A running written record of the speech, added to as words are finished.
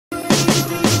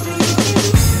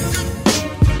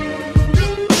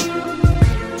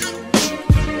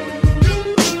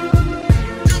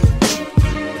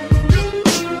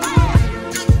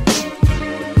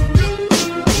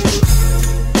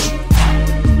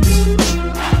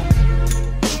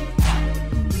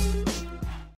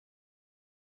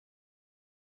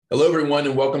Hello, everyone,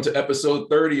 and welcome to episode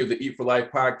 30 of the Eat for Life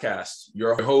podcast.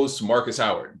 Your host, Marcus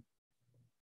Howard.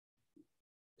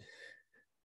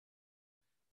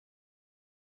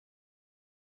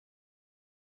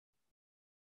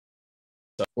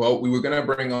 Well, we were going to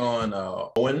bring on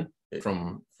Owen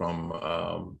from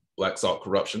Black Salt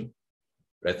Corruption.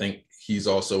 But I think he's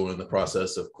also in the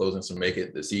process of closing some Make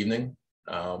It this evening.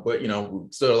 But,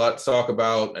 still a lot to talk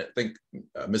about. I think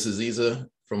Mrs. Ziza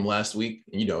from last week,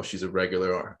 she's a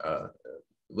regular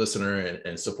listener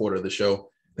and supporter of the show.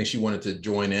 I think she wanted to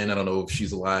join in. I don't know if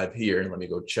she's live here. Let me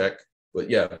go check. But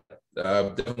yeah,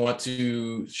 I want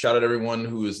to shout out everyone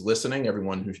who is listening,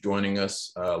 everyone who's joining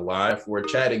us live for a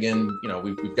chat again.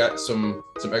 We've got some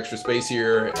extra space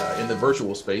here in the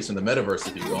virtual space, in the metaverse,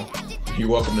 if you will. You're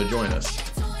welcome to join us.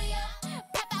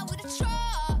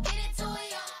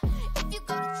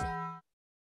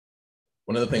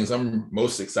 One of the things I'm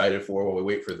most excited for while we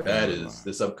wait for that is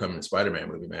this upcoming Spider-Man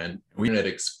movie, man. We're going to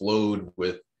explode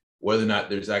with whether or not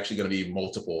there's actually going to be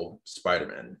multiple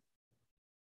Spider-Man.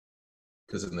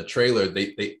 Because in the trailer,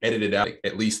 they edited out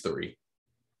at least 3.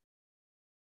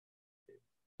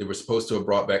 They were supposed to have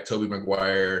brought back Tobey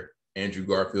Maguire, Andrew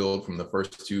Garfield from the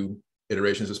first 2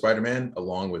 iterations of Spider-Man,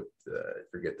 along with, I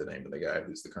forget the name of the guy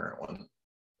who's the current one.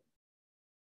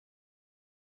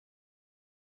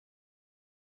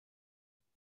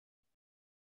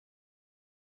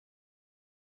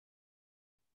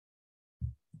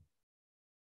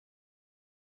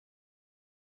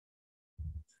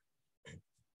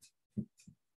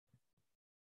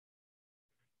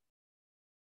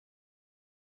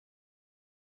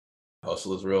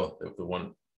 Hustle is real. The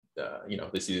one,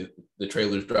 they see the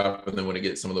trailers drop, and then when they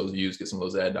get some of those views, get some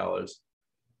of those ad dollars.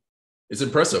 It's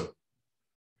impressive.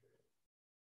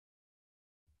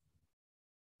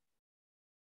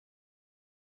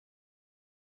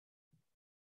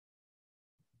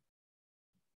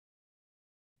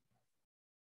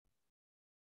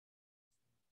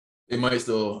 They might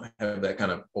still have that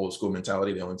kind of old school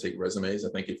mentality. They only take resumes. I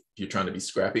think if you're trying to be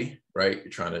scrappy, right, you're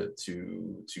trying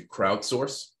to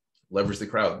crowdsource, leverage the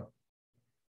crowd.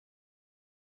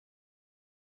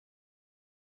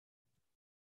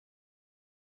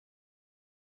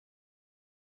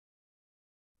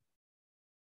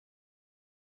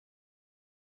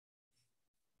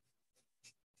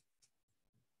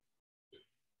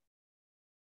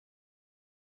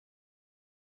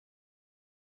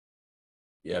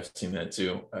 Yeah, I've seen that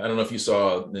too. I don't know if you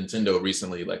saw Nintendo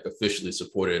recently, like officially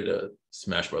supported a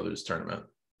Smash Brothers tournament.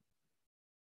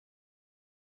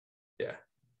 Yeah.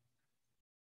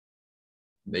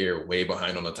 They are way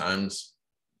behind on the times.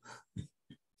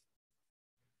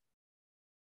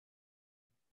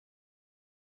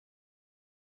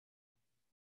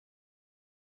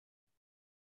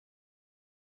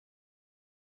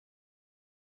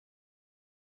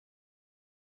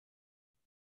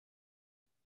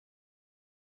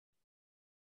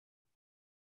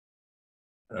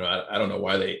 I don't know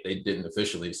why they didn't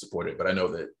officially support it, but I know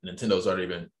that Nintendo's already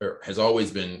been, or has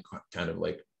always been, kind of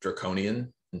like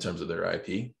draconian in terms of their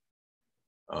IP.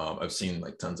 I've seen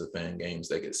like tons of fan games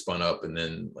that get spun up, and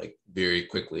then like very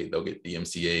quickly they'll get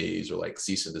DMCA's or like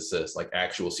cease and desist, like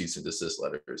actual cease and desist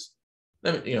letters.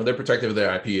 I mean, they're protective of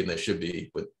their IP, and they should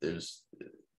be, but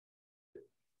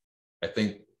I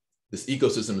think this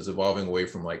ecosystem is evolving away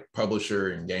from like publisher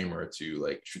and gamer to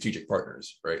like strategic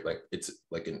partners, right? Like it's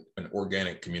like an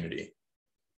organic community.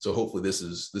 So hopefully this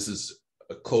is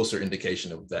a closer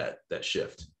indication of that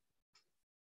shift.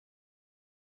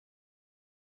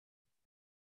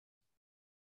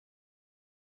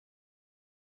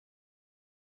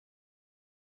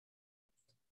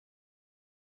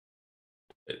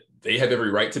 They have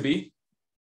every right to be.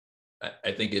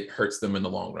 I think it hurts them in the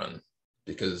long run,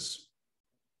 because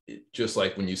just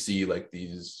like when you see like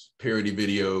these parody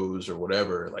videos or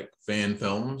whatever, like fan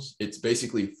films, it's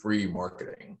basically free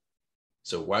marketing.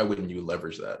 So why wouldn't you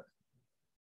leverage that?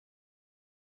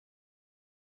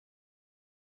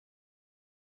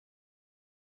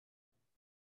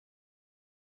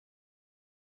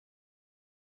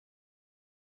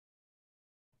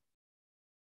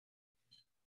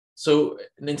 So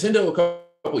Nintendo a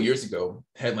couple years ago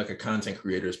had like a content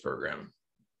creators program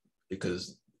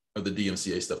because of the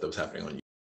DMCA stuff that was happening on YouTube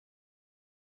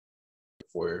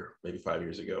for maybe 5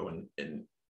 years ago, and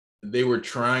they were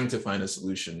trying to find a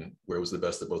solution where it was the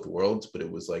best of both worlds, but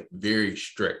it was like very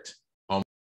strict.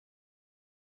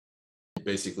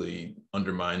 Basically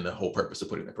undermine the whole purpose of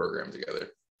putting the program together.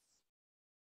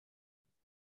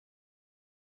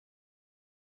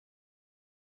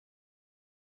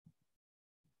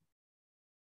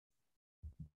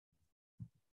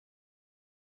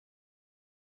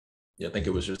 Yeah, I think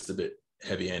it was just a bit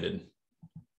heavy-handed.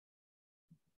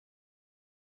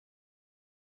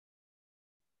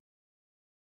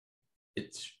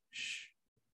 It's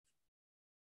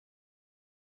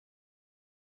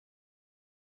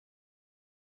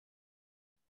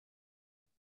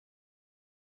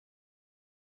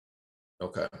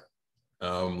okay.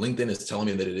 LinkedIn is telling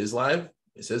me that it is live.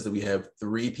 It says that we have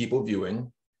 3 people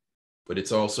viewing, but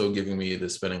it's also giving me the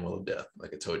spinning wheel of death.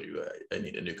 Like I told you, I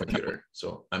need a new computer.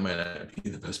 So I might not be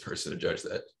the best person to judge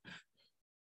that.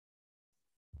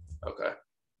 Okay.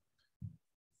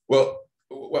 Well,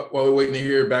 while we're waiting to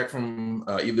hear back from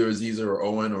either Aziza or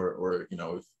Owen, or you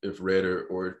know, if Red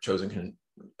or Chosen can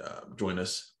join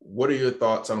us, what are your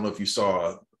thoughts? I don't know if you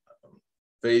saw,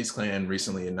 FaZe Clan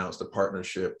recently announced a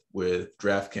partnership with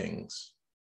DraftKings.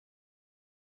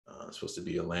 It's supposed to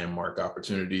be a landmark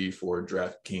opportunity for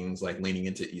DraftKings, like leaning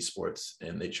into esports,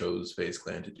 and they chose FaZe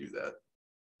Clan to do that.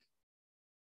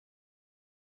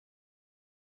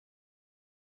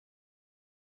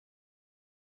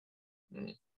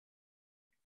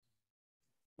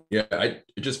 Yeah, I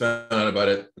just found out about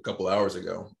it a couple hours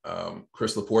ago.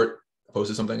 Chris Laporte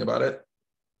posted something about it.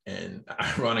 And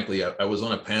ironically, I was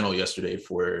on a panel yesterday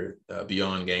for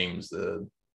Beyond Games,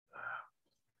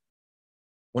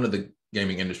 one of the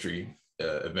gaming industry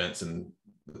events. And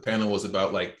the panel was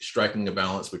about like striking a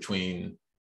balance between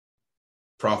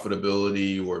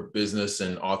profitability or business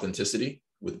and authenticity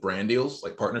with brand deals,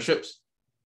 like partnerships.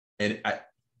 And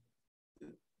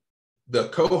the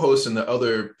co-hosts and the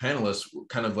other panelists were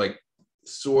kind of like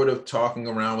sort of talking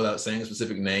around without saying a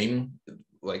specific name,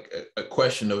 like a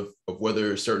question of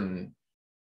whether certain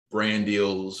brand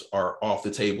deals are off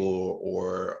the table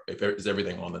or if is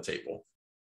everything on the table.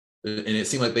 And it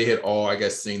seemed like they had all, I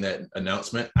guess, seen that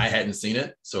announcement. I hadn't seen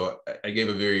it. So I gave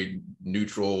a very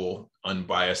neutral,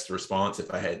 unbiased response.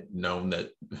 If I had known that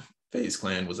FaZe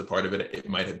Clan was a part of it, it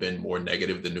might have been more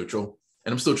negative than neutral.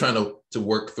 And I'm still trying to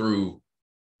work through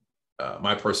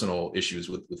my personal issues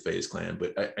with FaZe Clan.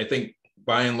 But I think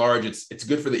by and large, it's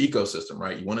good for the ecosystem,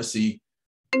 right? You want to see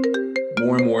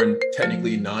more and more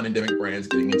technically non-endemic brands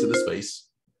getting into the space.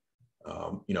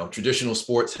 You know, traditional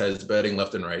sports has betting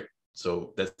left and right,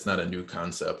 so that's not a new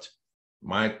concept.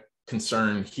 My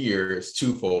concern here is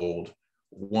twofold.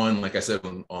 One, like I said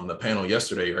on the panel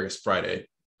yesterday, or I guess Friday,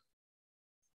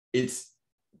 it's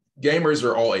gamers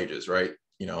are all ages, right?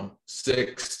 You know,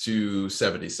 6 to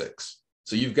 76.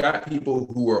 So you've got people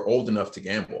who are old enough to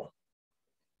gamble.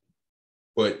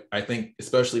 But I think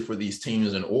especially for these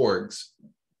teams and orgs,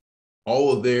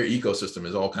 all of their ecosystem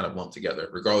is all kind of lumped together,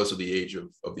 regardless of the age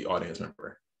of the audience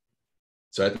member.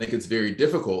 So I think it's very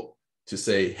difficult to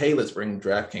say, hey, let's bring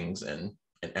DraftKings in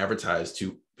and advertise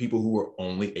to people who are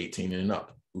only 18 and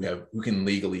up, who can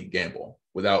legally gamble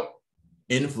without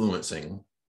influencing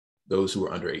those who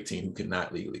are under 18 who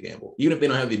cannot legally gamble. Even if they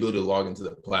don't have the ability to log into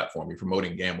the platform, you're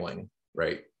promoting gambling,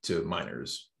 right, to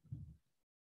minors.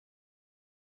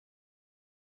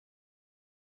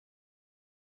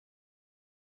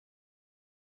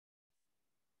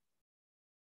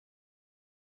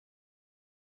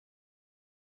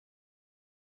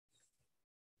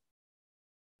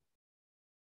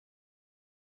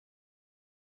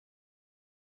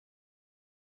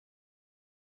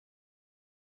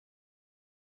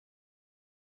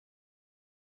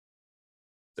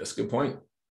 That's a good point.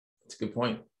 That's a good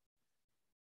point.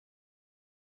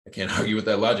 I can't argue with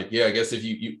that logic. Yeah, I guess if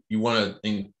you want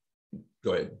to,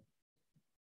 go ahead.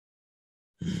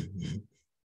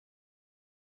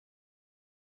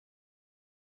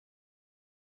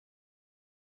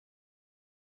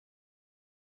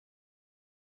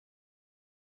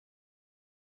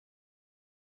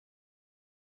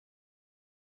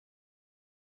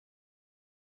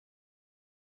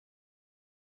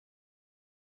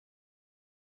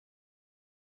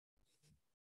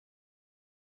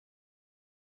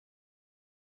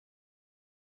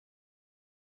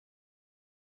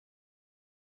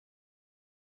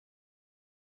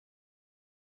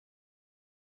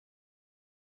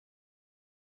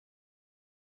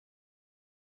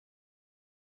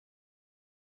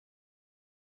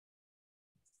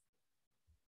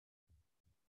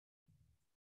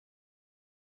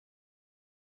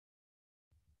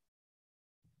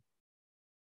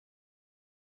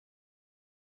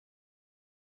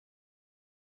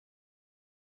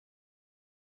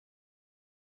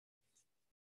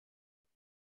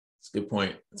 It's a good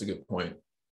point. It's a good point.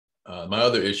 My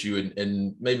other issue,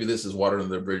 and maybe this is water under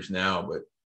the bridge now, but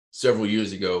several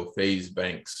years ago, FaZe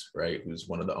Banks, right, who's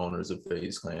one of the owners of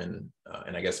FaZe Clan,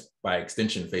 and I guess by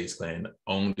extension, FaZe Clan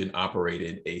owned and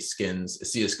operated a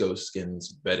CSGO skins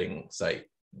betting site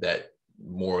that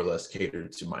more or less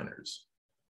catered to minors.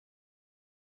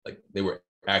 Like they were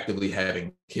actively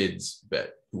having kids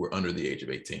bet who were under the age of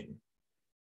 18.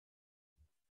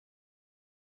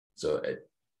 So,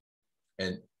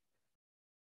 and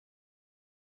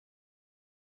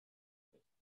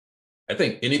I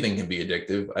think anything can be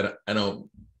addictive. I don't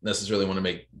necessarily want to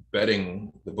make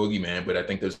betting the boogeyman, but I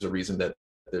think there's a reason that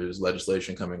there's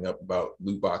legislation coming up about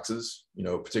loot boxes. You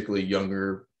know, particularly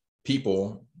younger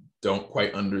people don't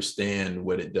quite understand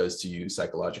what it does to you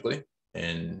psychologically,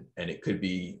 and it could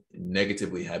be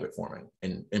negatively habit forming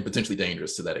and potentially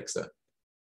dangerous to that extent.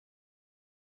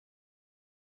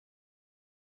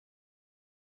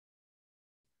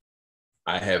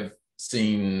 I have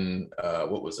seen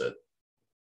what was it?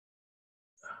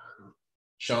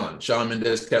 Sean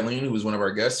Mendez Catlin, who was one of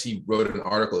our guests, he wrote an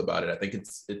article about it. I think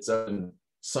it's in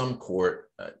some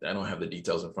court. I don't have the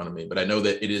details in front of me, but I know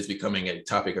that it is becoming a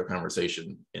topic of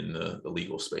conversation in the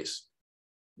legal space.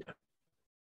 Yeah.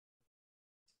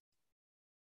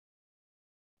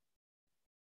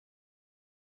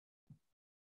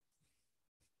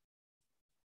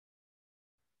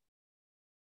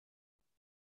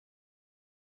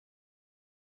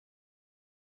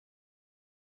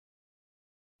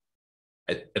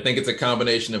 I think it's a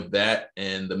combination of that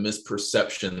and the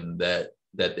misperception that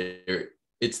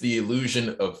it's the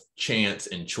illusion of chance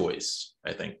and choice,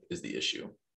 I think, is the issue.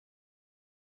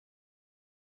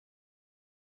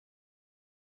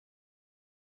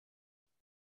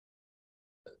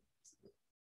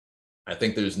 I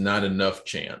think there's not enough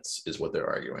chance, is what they're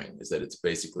arguing, is that it's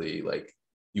basically like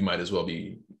you might as well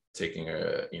be taking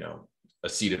a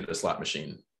seat at a slot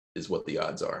machine, is what the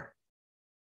odds are.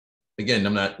 Again,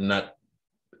 I'm not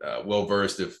well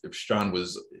versed. If Sean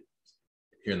was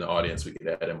here in the audience, we could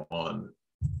add him on,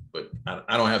 but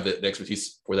I don't have the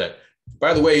expertise for that.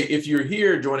 By the way, if you're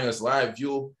here joining us live,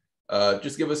 you'll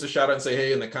just give us a shout out and say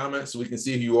hey in the comments so we can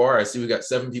see who you are. I see we got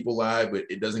 7 people live, but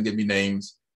it doesn't give me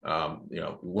names. We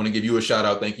want to give you a shout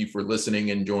out. Thank you for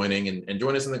listening and joining, and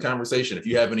join us in the conversation. If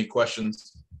you have any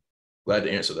questions, glad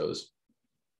to answer those.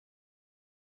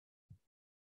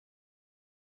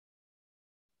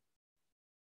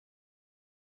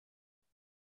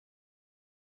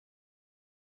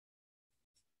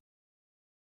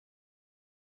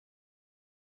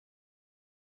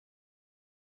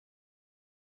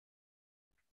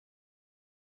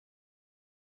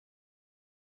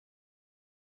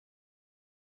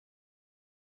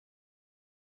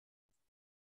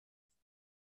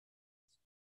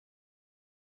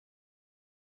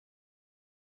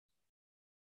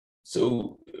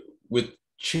 So with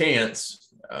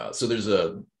chance, so there's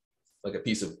a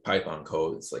piece of Python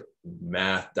code. It's like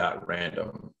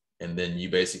math.random. And then you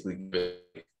basically get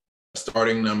a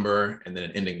starting number and then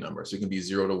an ending number. So it can be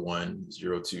 0 to 1,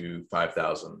 0 to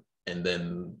 5,000. And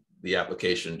then the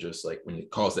application just like when it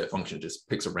calls that function, just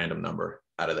picks a random number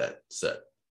out of that set.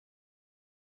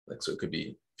 Like, so it could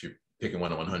be, if you're picking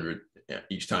 1 to 100,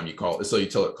 each time you call, so you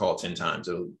tell it call 10 times,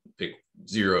 it'll pick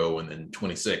 0 and then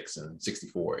 26 and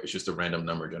 64. It's just a random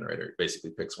number generator. It basically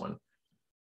picks one.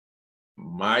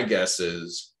 My guess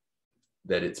is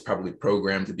that it's probably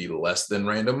programmed to be less than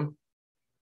random,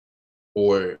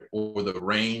 or the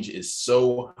range is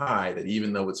so high that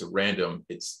even though it's a random,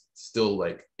 it's still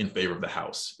like in favor of the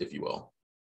house, if you will.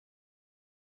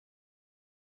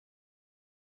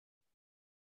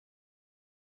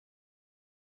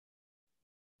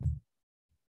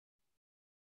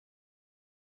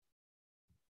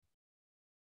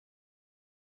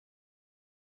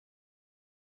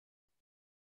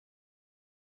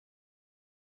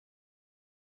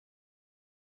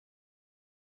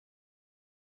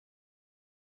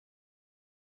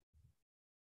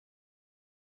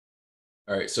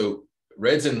 All right, so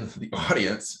Red's in the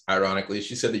audience, ironically.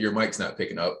 She said that your mic's not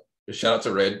picking up. Just shout out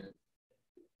to Red.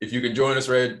 If you can join us,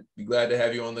 Red, be glad to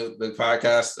have you on the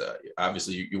podcast.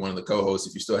 Obviously, you're one of the co-hosts.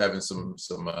 If you're still having some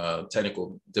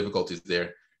technical difficulties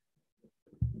there,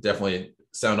 definitely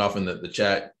sound off in the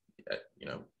chat.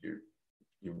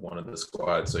 You're one of the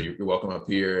squad, so you're welcome up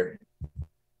here.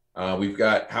 We've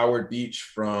got Howard Beech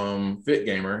from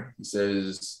FITGMR. He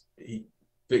says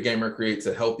FITGMR creates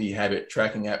a healthy habit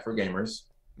tracking app for gamers.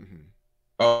 Mm-hmm.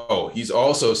 Oh, he's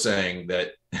also saying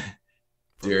that,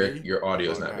 Derek, your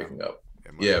audio is not picking up.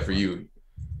 Yeah, for you.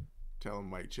 Tell him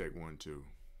mic check 1 2.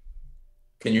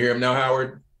 Can you hear him now,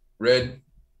 Howard? Red?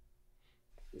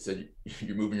 He said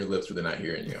you're moving your lips, but they're not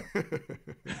hearing you.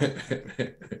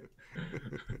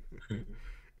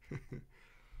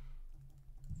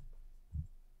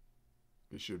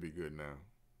 It should be good now.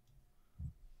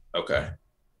 Okay.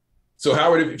 So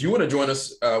Howard, if you want to join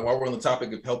us while we're on the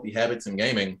topic of healthy habits in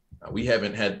gaming, we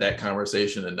haven't had that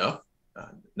conversation enough,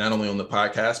 not only on the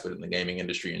podcast, but in the gaming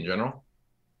industry in general.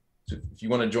 if you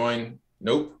want to join,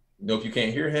 nope you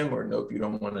can't hear him, or nope you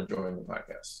don't want to join the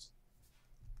podcast.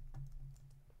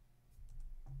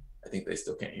 I think they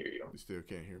still can't hear you. You still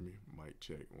can't hear me? Mic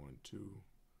check 1 2.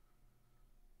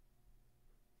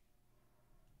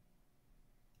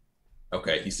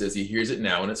 Okay, he says he hears it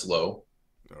now and it's low.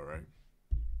 All right.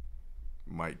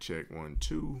 Mic check 1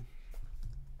 2.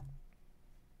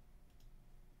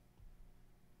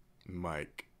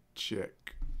 Mic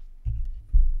check.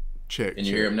 Check. Can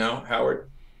you hear him now, Howard?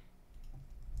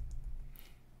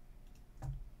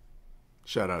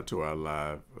 Shout out to our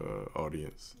live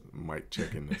audience. Mic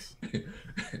checking this. It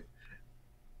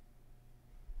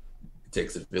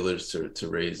takes a village to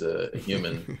raise a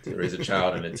human, to raise a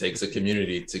child, and it takes a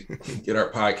community to get our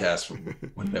podcast from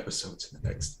one episode to the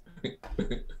next.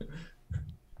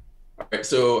 All right,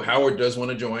 so Howard does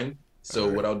want to join. So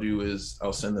what I'll do is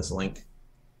I'll send this link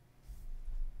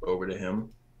over to him.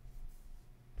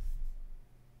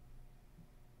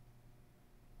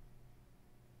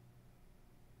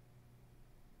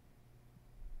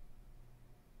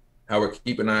 Howard,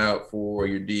 keep an eye out for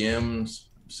your DMs.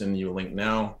 I'm sending you a link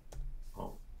now.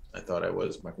 Oh, I thought I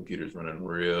was. My computer's running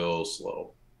real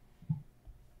slow.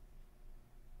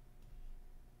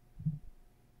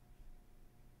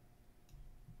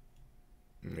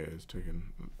 Yeah, it's taking.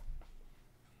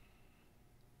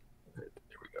 Okay,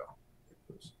 there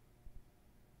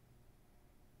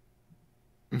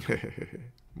we go.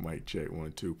 Mic check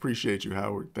 1 2. Appreciate you,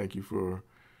 Howard. Thank you for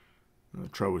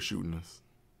troubleshooting us.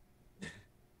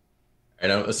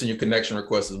 And I'll send you a connection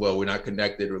request as well. We're not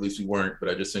connected, or at least we weren't, but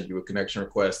I just sent you a connection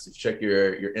request. If you check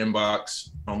your inbox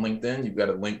on LinkedIn, you've got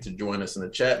a link to join us in the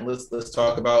chat. And let's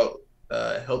talk about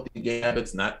healthy game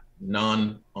habits, not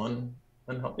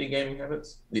unhealthy gaming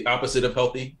habits. The opposite of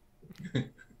healthy.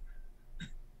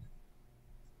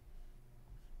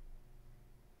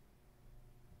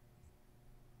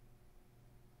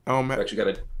 Actually,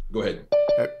 got to go ahead.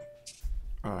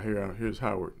 Here's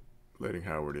Howard, letting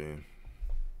Howard in.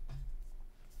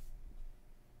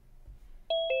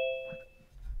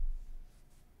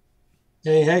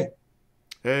 Hey.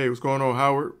 Hey, what's going on,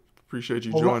 Howard? Appreciate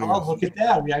you joining us. Look at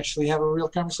that. We actually have a real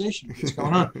conversation. What's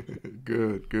going on?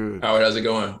 Good. Howard, how's it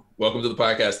going? Welcome to the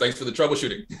podcast. Thanks for the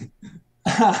troubleshooting.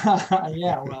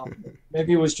 Yeah, well,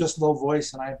 maybe it was just low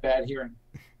voice and I have bad hearing.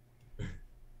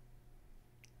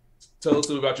 Tell us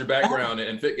a little about your background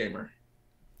in FITGMR.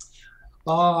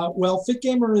 Well,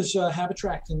 FITGMR is a habit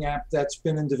tracking app that's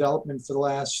been in development for the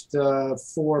last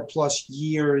 4+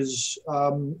 years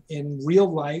in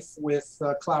real life with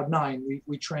Cloud9.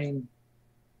 We train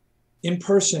in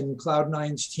person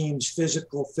Cloud9's teams,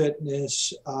 physical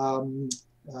fitness,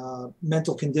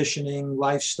 mental conditioning,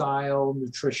 lifestyle,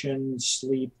 nutrition,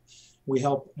 sleep. We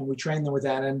help and we train them with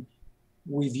that. And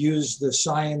we've used the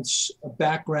science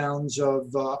backgrounds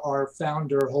of our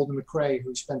founder, Holden McRae,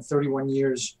 who spent 31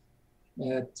 years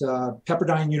at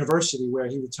Pepperdine University, where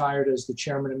he retired as the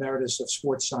chairman emeritus of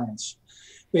sports science.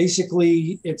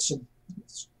 Basically, it's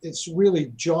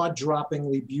really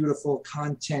jaw-droppingly beautiful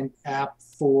content app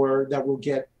that will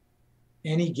get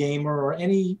any gamer or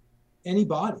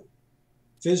anybody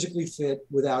physically fit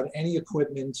without any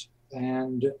equipment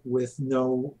and with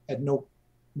no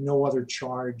other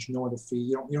charge, no other fee.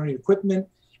 You don't need equipment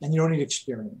and you don't need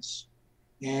experience.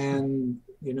 And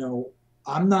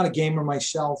I'm not a gamer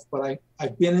myself, but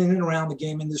I've been in and around the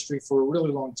game industry for a really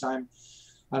long time.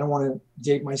 I don't want to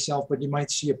date myself, but you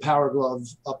might see a Power Glove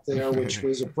up there, which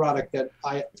was a product that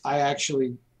I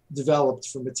actually developed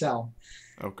for Mattel.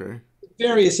 Okay.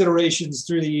 Various iterations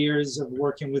through the years of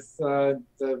working with the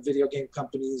video game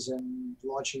companies and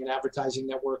launching an advertising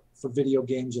network for video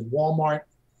games in Walmart.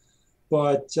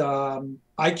 But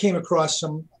I came across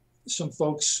some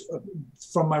folks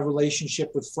from my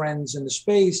relationship with friends in the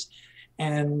space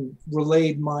and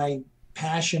relayed my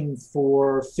passion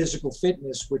for physical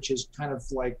fitness, which has kind of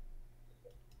like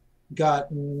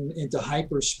gotten into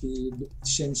hyperspeed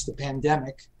since the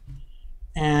pandemic.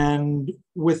 And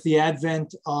with the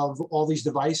advent of all these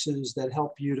devices that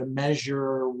help you to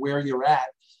measure where you're at,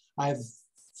 I've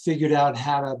figured out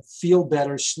how to feel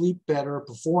better, sleep better,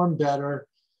 perform better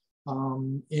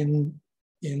in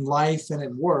life and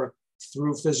at work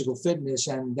through physical fitness.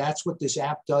 And that's what this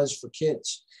app does for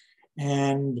kids.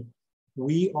 And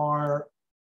we are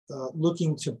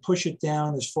looking to push it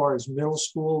down as far as middle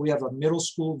school. We have a middle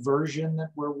school version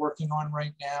that we're working on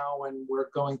right now, and we're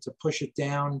going to push it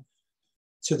down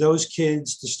to those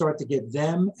kids to start to get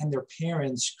them and their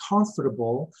parents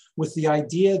comfortable with the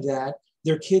idea that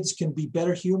their kids can be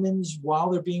better humans while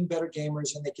they're being better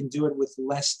gamers, and they can do it with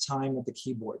less time at the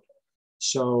keyboard.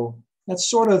 So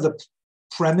that's sort of the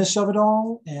premise of it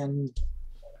all. And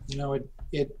You know,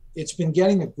 it's been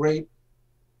getting a great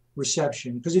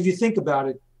reception, because if you think about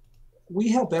it, we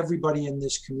help everybody in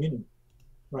this community,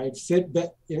 right?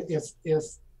 If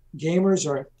gamers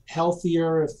are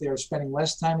healthier, if they're spending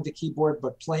less time at the keyboard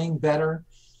but playing better,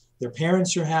 their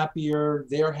parents are happier,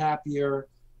 they're happier.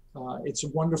 It's a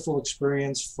wonderful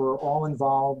experience for all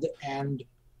involved. And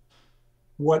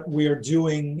what we're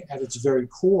doing at its very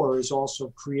core is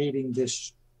also creating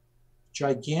this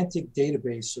gigantic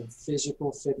database of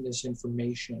physical fitness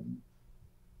information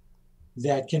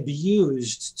that can be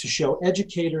used to show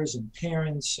educators and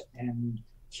parents and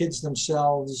kids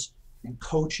themselves and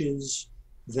coaches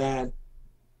that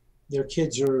their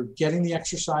kids are getting the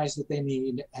exercise that they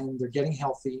need and they're getting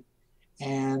healthy,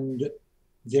 and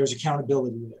there's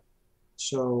accountability there.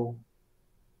 So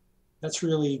that's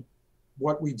really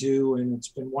what we do, and it's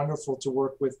been wonderful to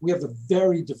work with. We have a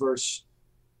very diverse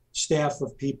staff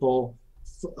of people.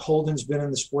 Holden's been in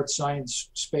the sports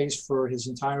science space for his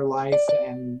entire life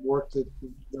and worked at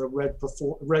the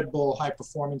Red Bull high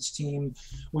performance team.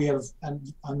 We have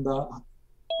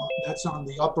that's on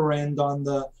the upper end. On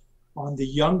the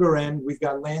younger end, we've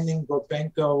got Landon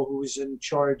Gorbenko, who's in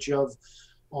charge of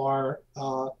our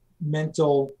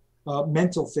mental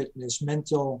fitness,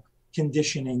 mental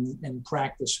conditioning and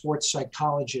practice. Sports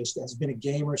psychologist, has been a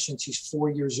gamer since he's 4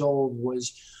 years old,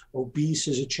 was obese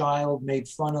as a child, made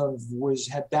fun of,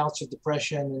 had bouts of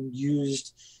depression, and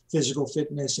used physical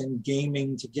fitness and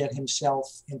gaming to get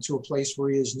himself into a place where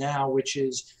he is now, which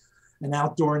is an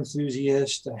outdoor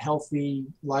enthusiast, a healthy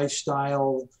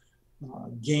lifestyle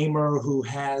gamer who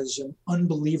has an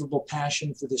unbelievable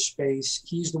passion for this space.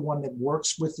 He's the one that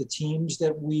works with the teams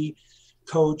that we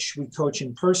coach. We coach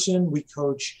in person, we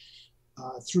coach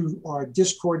through our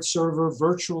Discord server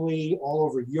virtually all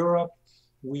over Europe.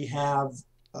 We have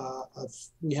a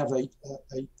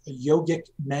yogic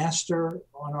master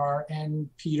on our end,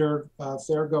 Peter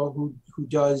Fergo, who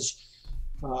does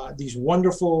these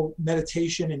wonderful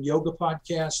meditation and yoga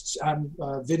podcasts and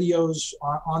videos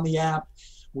on the app.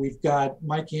 We've got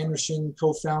Mike Anderson,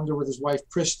 co-founder with his wife,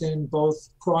 Kristen, both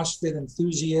CrossFit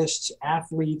enthusiasts,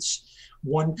 athletes.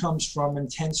 One comes from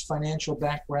intense financial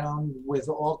background with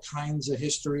all kinds of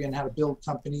history and how to build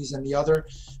companies, and the other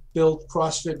built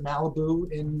CrossFit Malibu,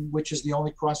 which is the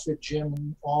only CrossFit gym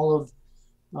in all of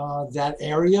that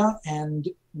area, and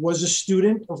was a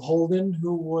student of Holden,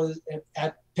 who was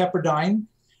at Pepperdine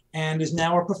and is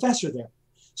now a professor there.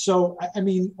 So, I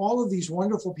mean, all of these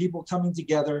wonderful people coming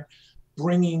together,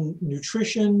 bringing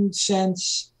nutrition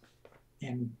sense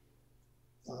and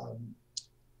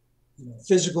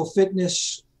physical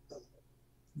fitness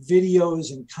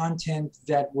videos and content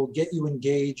that will get you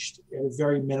engaged at a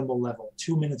very minimal level,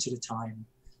 2 minutes at a time,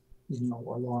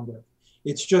 or longer.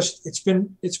 It's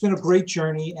been a great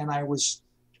journey, and I've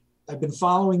been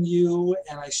following you,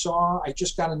 and I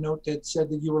just got a note that said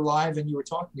that you were live and you were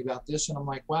talking about this, and I'm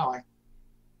like, wow, I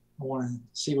want to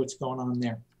see what's going on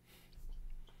there.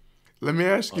 Let me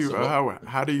ask you,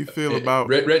 how do you feel about...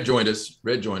 Red joined us.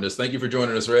 Thank you for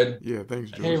joining us, Red. Yeah, thanks,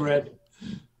 George. Hey, Red.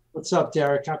 What's up,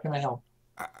 Derek? How can I help?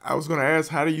 I was going to ask,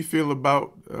 how do you feel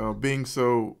about being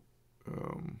so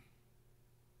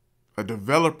a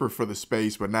developer for the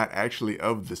space, but not actually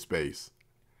of the space?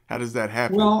 How does that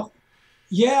happen? Well,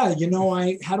 yeah,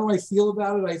 how do I feel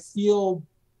about it? I feel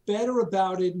better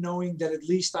about it knowing that at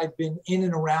least I've been in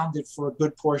and around it for a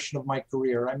good portion of my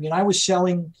career. I mean, I was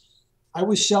selling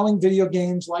video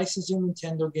games, licensing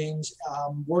Nintendo games,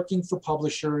 working for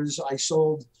publishers. I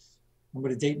sold, I'm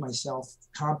going to date myself,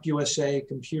 CompUSA,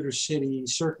 Computer City,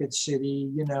 Circuit City,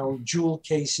 jewel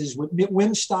cases.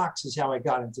 Wim Stocks is how I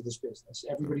got into this business.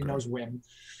 Everybody knows Wim.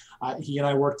 He and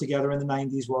I worked together in the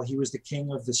 90s while he was the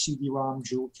king of the CD-ROM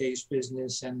jewel case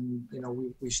business. And,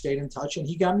 we stayed in touch, and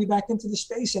he got me back into the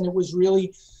space. And it was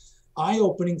really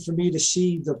eye-opening for me to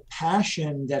see the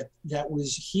passion that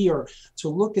was here, to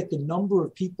look at the number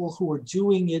of people who are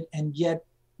doing it and yet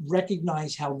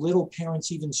recognize how little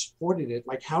parents even supported it.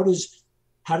 Like, how do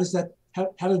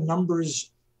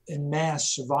numbers en masse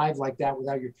survive like that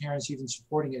without your parents even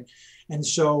supporting it? And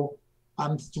so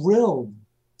I'm thrilled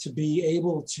to be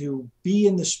able to be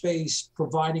in the space,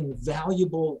 providing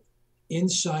valuable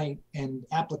insight and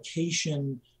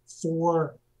application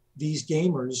for these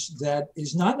gamers that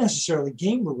is not necessarily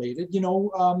game related.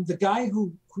 The guy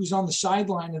who's on the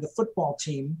sideline of the football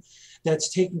team that's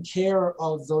taking care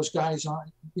of those guys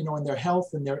on, and their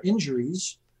health and their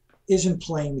injuries isn't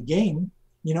playing the game.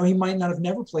 He might not have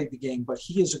never played the game, but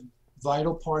he is a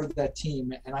vital part of that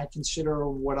team. And I consider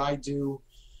what I do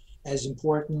as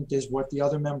important as what the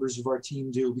other members of our team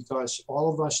do, because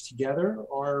all of us together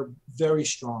are very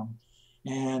strong.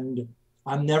 And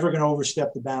I'm never going to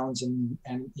overstep the bounds and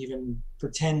even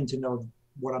pretend to know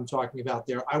what I'm talking about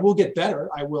there. I will get better.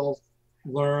 I will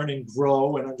learn and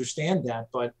grow and understand that,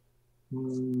 but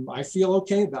I feel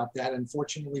okay about that. And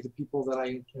fortunately, the people that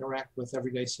I interact with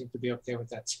every day seem to be okay with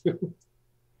that too.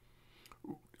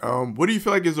 What do you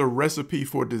feel like is a recipe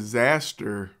for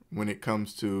disaster when it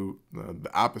comes to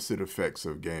the opposite effects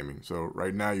of gaming? So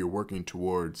right now you're working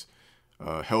towards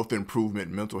health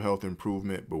improvement, mental health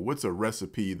improvement, but what's a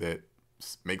recipe that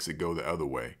makes it go the other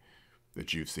way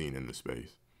that you've seen in the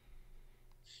space?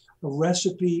 A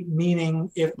recipe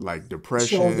meaning if like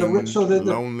depression,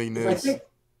 loneliness. I think,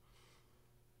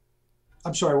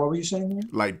 I'm sorry, what were you saying there?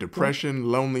 Like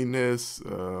depression, loneliness.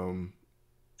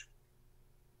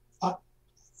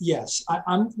 Yes,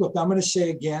 I'm going to say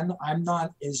again, I'm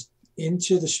not as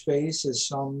into the space as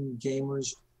some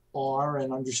gamers are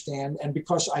and understand. And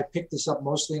because I picked this up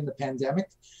mostly in the pandemic,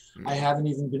 I haven't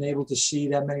even been able to see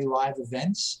that many live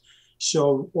events.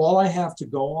 So all I have to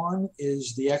go on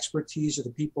is the expertise of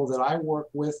the people that I work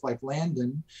with, like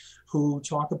Landon, who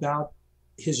talk about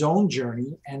his own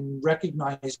journey and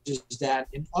recognizes that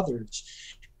in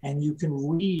others. And you can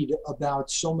read about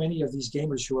so many of these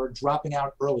gamers who are dropping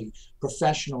out early,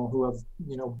 professional who have,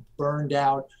 burned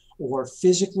out or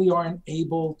physically aren't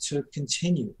able to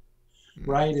continue,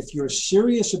 right? If you're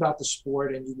serious about the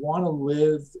sport and you want to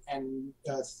live and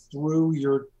through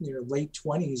your late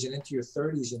 20s and into your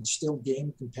 30s and still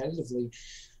game competitively,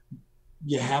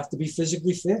 you have to be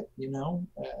physically fit,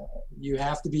 you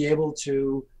have to be able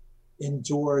to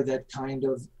endure that kind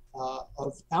of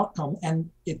outcome. And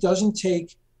it doesn't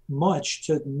take much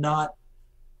to not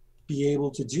be able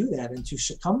to do that and to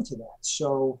succumb to that.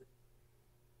 So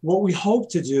what we hope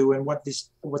to do, and what the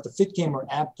FITGMR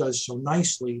app does so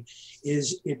nicely,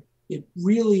 is it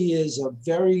really is a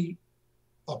very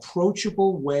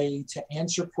approachable way to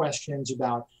answer questions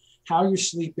about how you're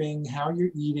sleeping, how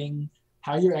you're eating,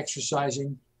 how you're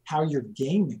exercising, how you're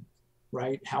gaming,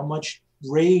 right? How much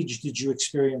rage did you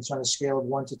experience on a scale of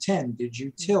 1 to 10? Did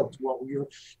you tilt?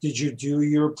 Did you do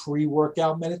your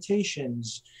pre-workout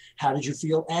meditations? How did you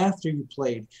feel after you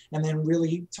played? And then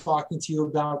really talking to you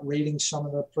about rating some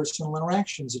of the personal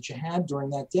interactions that you had during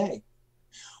that day.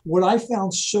 What I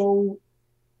found so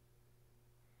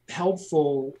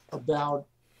helpful about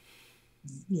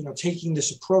taking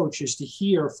this approach is to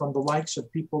hear from the likes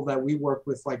of people that we work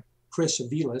with, like Chris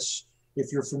Aviles,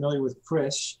 if you're familiar with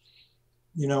Chris,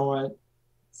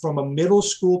 from a middle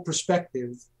school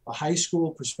perspective, a high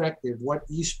school perspective, what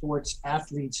esports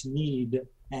athletes need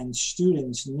and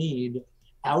students need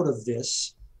out of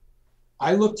this.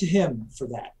 I look to him for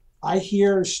that. I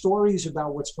hear stories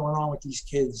about what's going on with these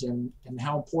kids and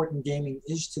how important gaming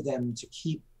is to them to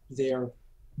keep their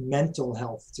mental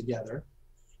health together.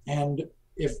 And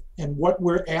what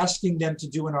we're asking them to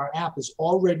do in our app is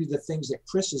already the things that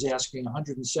Chris is asking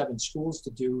 107 schools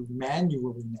to do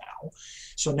manually now.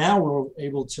 So now we're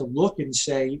able to look and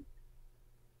say,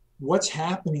 what's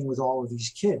happening with all of these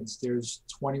kids? There's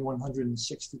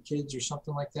 2,160 kids or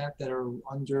something like that are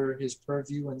under his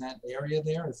purview in that area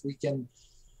there. If we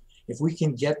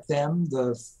can get them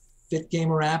the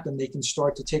FITGMR app and they can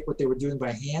start to take what they were doing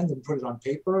by hand and put it on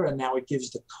paper, and now it gives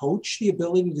the coach the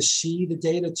ability to see the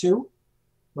data too.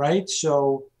 Right,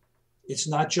 so it's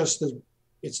not just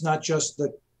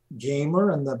the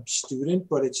gamer and the student,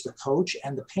 but it's the coach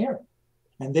and the parent,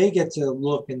 and they get to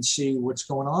look and see what's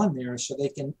going on there, so they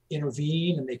can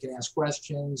intervene and they can ask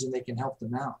questions and they can help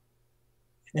them out.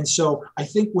 And so I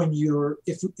think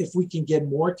if we can get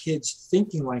more kids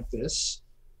thinking like this,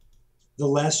 the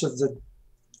less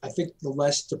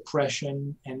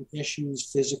depression and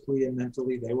issues physically and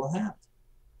mentally they will have.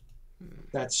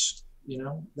 That's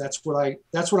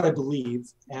what I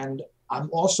believe. And I'm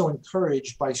also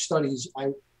encouraged by studies.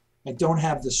 I don't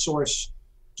have the source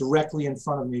directly in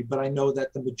front of me, but I know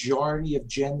that the majority of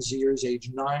Gen Zers age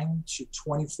 9 to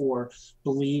 24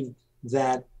 believe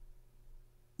that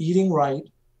eating right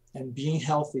and being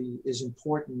healthy is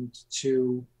important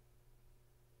to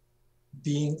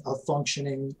being a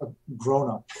functioning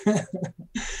grown-up.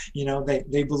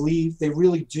 They believe, they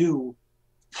really do,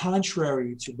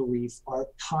 contrary to belief, are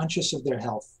conscious of their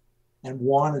health and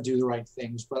want to do the right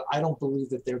things, but I don't believe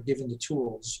that they're given the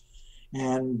tools.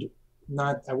 And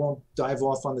I won't dive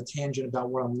off on the tangent about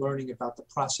what I'm learning about the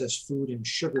processed food and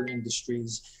sugar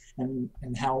industries and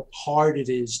how hard it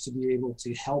is to be able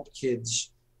to help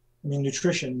kids. I mean,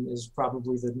 nutrition is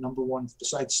probably the number one,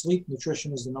 besides sleep,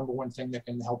 nutrition is the number one thing that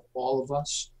can help all of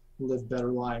us live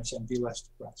better lives and be less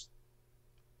depressed.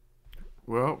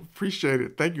 Well, appreciate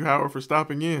it. Thank you, Howard, for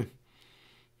stopping in.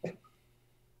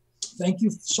 Thank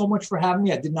you so much for having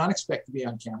me. I did not expect to be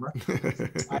on camera.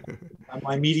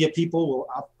 My media people will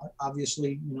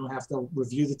obviously, have to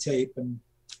review the tape and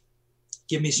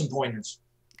give me some pointers.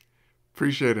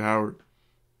 Appreciate it, Howard.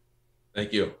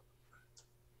 Thank you.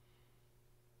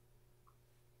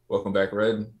 Welcome back,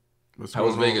 Red. How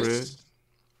was Vegas? Red?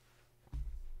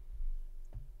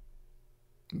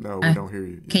 No, we don't hear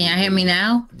you. Can y'all hear me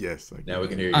now? Yes. Now we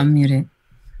can hear you. I'm muted.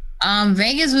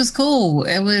 Vegas was cool.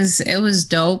 It was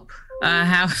dope.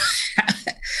 I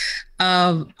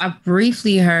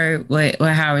briefly heard what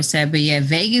Howard said, but yeah,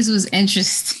 Vegas was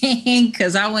interesting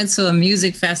because I went to a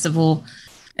music festival,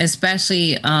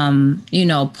 especially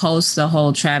post the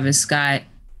whole Travis Scott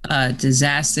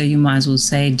disaster. You might as well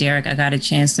say, Derek, I got a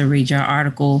chance to read your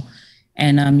article,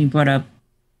 and you brought up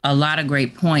a lot of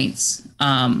great points.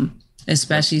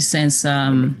 Especially since let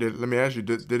me ask you,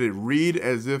 did it read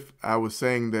as if I was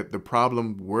saying that the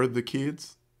problem were the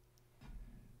kids?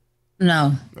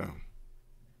 No. All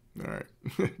right.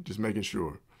 Just making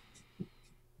sure.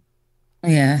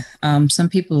 Yeah. Some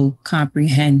people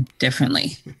comprehend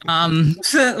differently.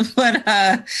 But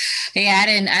yeah,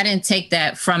 I didn't take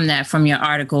that from your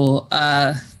article.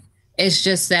 It's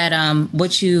just that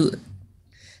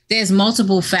there's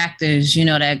multiple factors,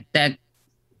 that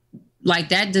like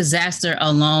that disaster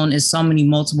alone is so many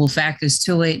multiple factors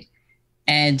to it.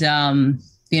 And,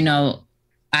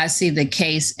 I see the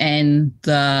case in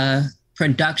the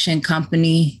production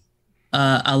company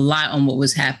a lot on what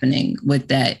was happening with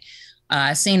that.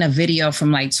 I seen a video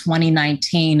from like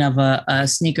 2019 of a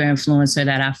sneaker influencer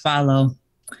that I follow.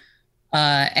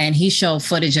 And he showed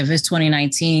footage of his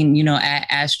 2019, at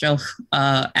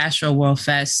Astro World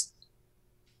Fest.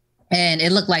 And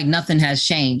it looked like nothing has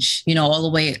changed, all the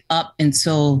way up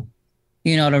until,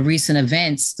 the recent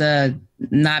events, the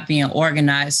not being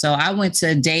organized. So I went to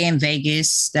a day in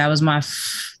Vegas.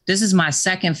 This is my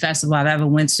second festival I've ever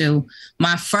went to.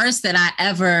 My first that I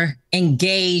ever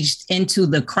engaged into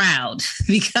the crowd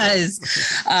because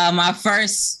my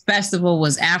first festival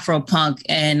was Afropunk,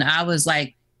 and I was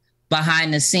like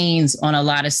behind the scenes on a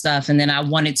lot of stuff. And then I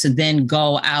wanted to then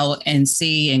go out and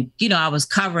see, and, I was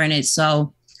covering it.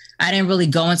 So I didn't really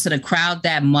go into the crowd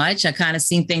that much. I kind of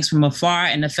seen things from afar.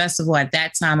 And the festival at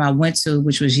that time I went to,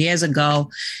 which was years ago,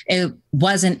 it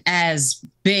wasn't as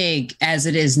big as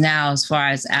it is now as far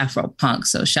as Afropunk.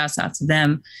 So shouts out to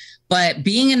them. But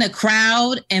being in the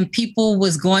crowd and people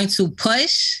was going to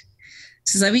push.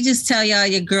 So let me just tell y'all,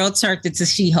 your girl turned it to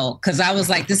She-Hulk, because I was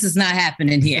like, this is not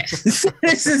happening here.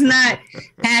 This is not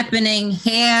happening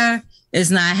here. It's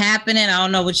not happening. I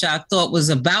don't know what y'all thought was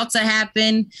about to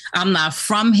happen. I'm not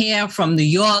from here, from New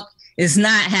York. It's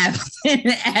not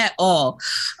happening at all.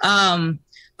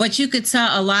 But you could tell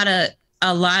a lot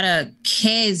of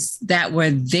kids that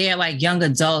were there, like young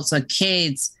adults or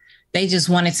kids, they just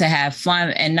wanted to have fun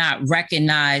and not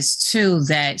recognize too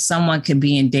that someone could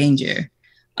be in danger.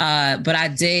 But I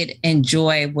did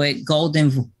enjoy what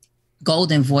Golden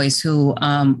Voice, who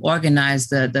organized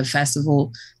the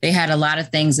festival. They had a lot of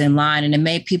things in line, and it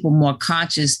made people more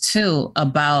conscious too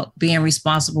about being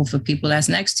responsible for people that's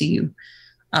next to you.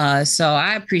 So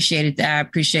I appreciated that. I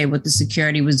appreciate what the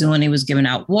security was doing. He was giving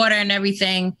out water and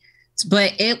everything,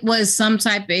 but it was some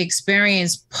type of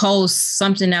experience post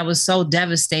something that was so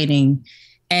devastating.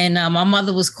 And my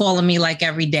mother was calling me like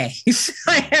every day,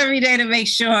 to make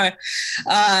sure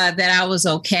that I was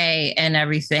okay and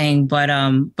everything. But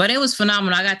it was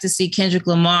phenomenal. I got to see Kendrick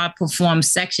Lamar perform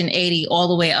Section 80 all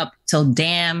the way up till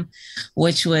Damn,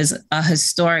 which was a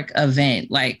historic event,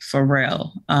 like for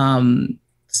real.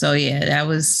 So yeah, it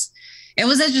was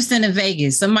interesting in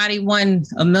Vegas. Somebody won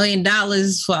 $1 million.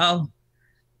 Well,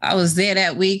 I was there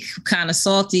that week, kind of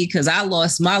salty because I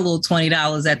lost my little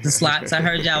 $20 at the slots. I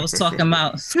heard y'all was talking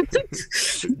about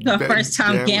the first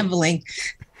time gambling.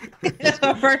 It's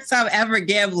my first time ever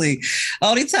gambling.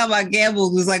 Only time I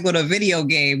gambled was like with a video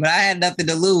game, but I had nothing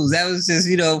to lose. That was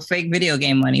just, fake video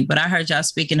game money. But I heard y'all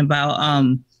speaking about,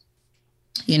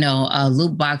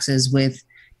 loot boxes with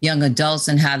young adults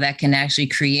and how that can actually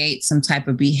create some type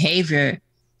of behavior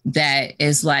that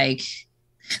is like,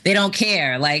 they don't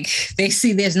care. Like they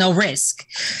see there's no risk.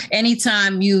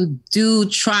 Anytime you do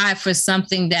try for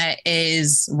something that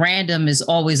is random is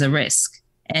always a risk.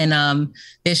 And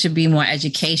there should be more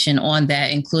education on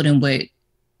that, including with,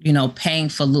 paying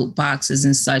for loot boxes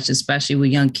and such, especially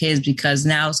with young kids, because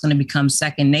now it's going to become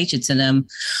second nature to them,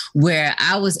 where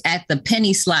I was at the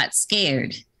penny slot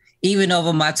scared, even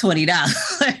over my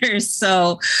 $20.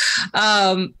 So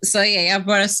yeah, I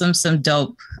brought us some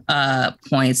dope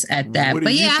points at that.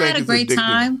 But yeah, I had a great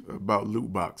time. About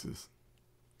loot boxes?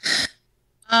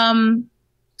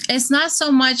 it's not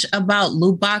so much about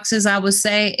loot boxes, I would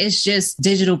say. It's just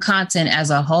digital content as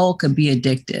a whole could be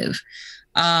addictive.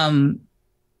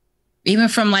 Even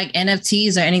from like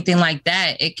NFTs or anything like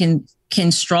that, it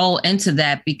can stroll into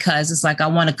that because it's like, I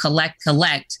want to collect.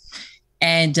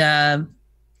 And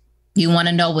you want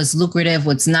to know what's lucrative,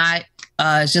 what's not.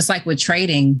 It's just like with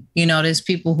trading, there's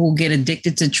people who get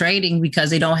addicted to trading because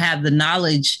they don't have the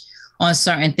knowledge on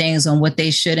certain things, on what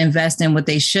they should invest in, what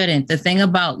they shouldn't. The thing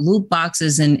about loot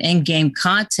boxes and in-game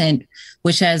content,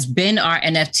 which has been our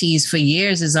NFTs for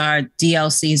years, is our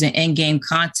DLCs and in-game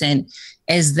content,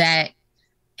 is that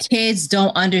kids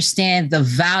don't understand the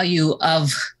value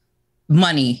of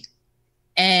money.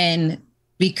 And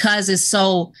because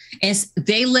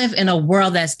they live in a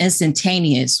world that's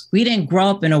instantaneous. We didn't grow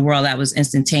up in a world that was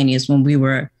instantaneous when we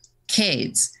were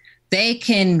kids. They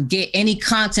can get any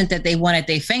content that they want at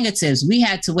their fingertips. We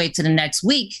had to wait till the next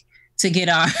week to get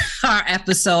our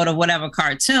episode of whatever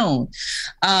cartoon.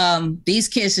 These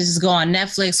kids just go on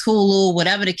Netflix, Hulu,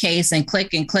 whatever the case, and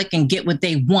click and get what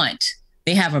they want.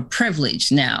 They have a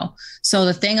privilege now. So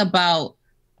the thing about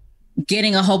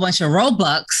getting a whole bunch of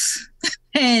Robux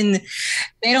and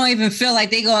they don't even feel like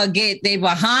they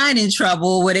behind in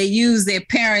trouble where they use their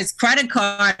parents' credit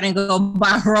card and go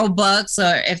buy Robux,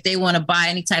 or if they want to buy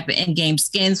any type of in-game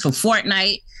skins for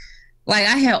Fortnite. Like,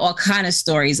 I hear all kind of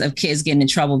stories of kids getting in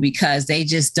trouble because they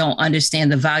just don't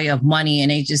understand the value of money, and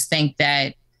they just think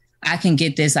that I can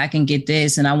get this,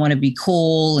 and I want to be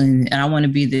cool, and I want to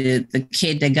be the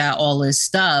kid that got all this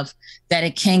stuff, that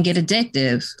it can get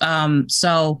addictive.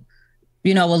 So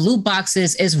with loot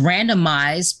boxes is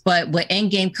randomized, but with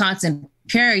in-game content,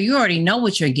 period, you already know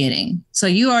what you're getting. So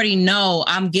you already know,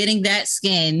 I'm getting that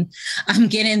skin, I'm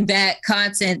getting that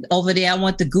content over there. I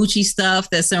want the Gucci stuff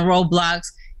that's in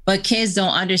Roblox, but kids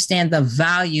don't understand the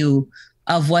value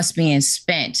of what's being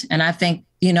spent. And I think,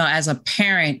 as a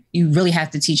parent, you really have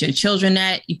to teach your children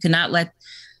that. You cannot let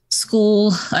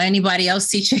school or anybody else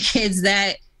teach your kids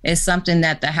that. It's something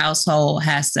that the household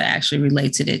has to actually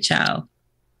relate to their child.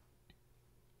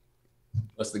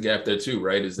 That's the gap there too,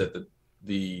 right? Is that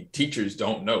the teachers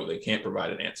don't know. They can't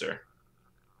provide an answer.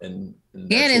 And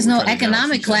there's no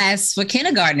economic class for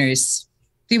kindergartners,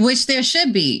 which there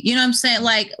should be. You know what I'm saying?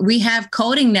 Like, we have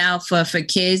coding now for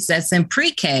kids that's in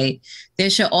pre-K. There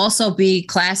should also be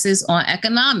classes on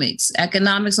economics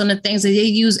on the things that they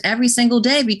use every single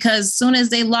day, because as soon as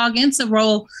they log into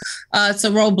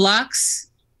Roblox,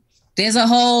 there's a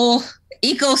whole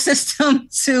ecosystem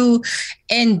to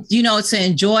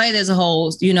enjoy. There's a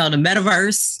whole, the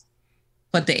metaverse,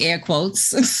 but the air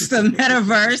quotes, the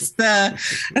metaverse,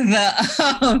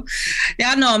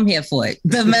 y'all know I'm here for it.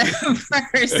 The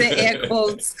metaverse, the air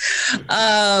quotes.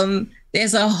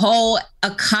 There's a whole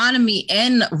economy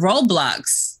in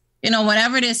Roblox.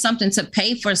 Whenever there's something to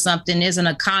pay for something, there's an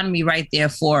economy right there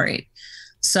for it.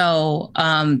 So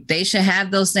they should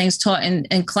have those things taught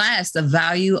in class, the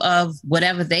value of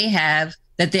whatever they have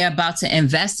that they're about to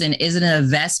invest in. Is it an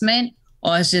investment,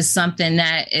 or it's just something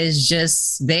that is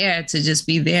just there to just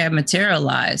be there,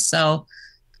 materialized? So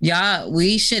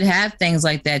we should have things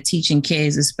like that teaching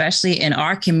kids, especially in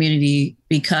our community,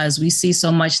 because we see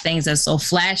so much things that's so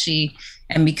flashy.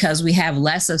 And because we have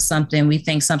less of something, we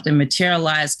think something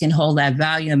materialized can hold that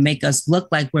value and make us look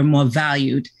like we're more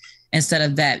valued, instead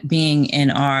of that being in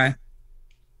our,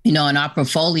 in our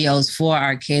portfolios for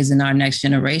our kids and our next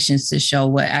generations to show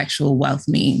what actual wealth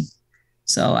means.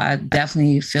 So I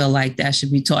definitely feel like that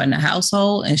should be taught in the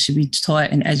household and should be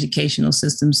taught in educational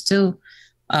systems too.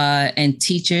 And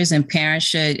teachers and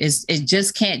parents it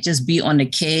just can't just be on the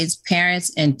kids.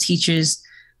 Parents and teachers,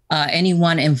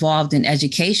 anyone involved in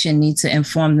education need to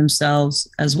inform themselves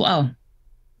as well.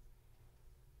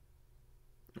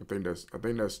 I think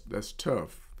that's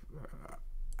tough.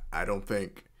 I don't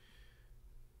think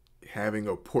having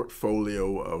a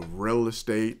portfolio of real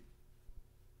estate,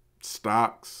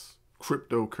 stocks,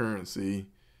 cryptocurrency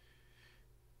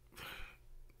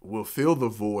will fill the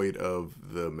void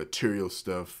of the material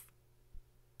stuff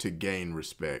to gain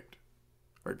respect.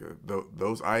 Like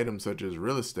those items such as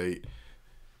real estate,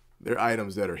 they're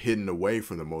items that are hidden away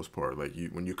for the most part. Like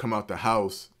when you come out the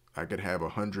house, I could have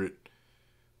 100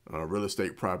 real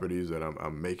estate properties that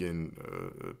I'm making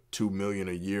 $2 million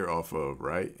a year off of,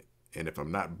 right? And if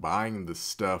I'm not buying the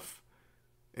stuff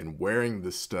and wearing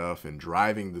the stuff and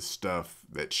driving the stuff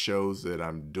that shows that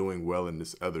I'm doing well in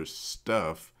this other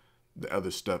stuff, the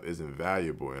other stuff isn't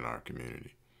valuable in our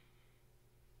community.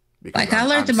 Like I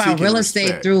learned about real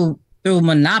estate through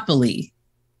Monopoly.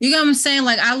 You know what I'm saying?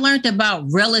 Like I learned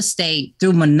about real estate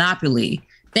through Monopoly.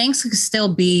 Things could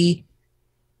still be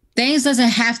things doesn't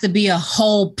have to be a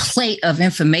whole plate of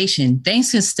information.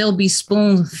 Things can still be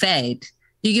spoon fed.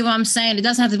 You get what I'm saying? It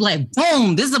doesn't have to be like,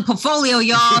 boom, this is a portfolio,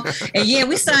 y'all. And yeah,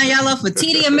 we sign y'all up for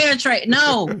TD Ameritrade.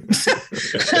 No,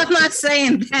 I'm not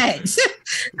saying that.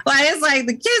 Like, it's like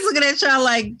the kids looking at y'all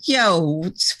like, yo,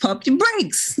 pump your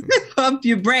brakes. Pump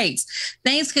your brakes.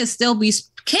 Things can still be,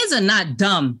 kids are not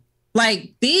dumb.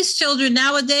 Like these children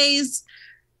nowadays,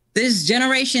 this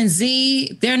Generation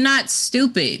Z, they're not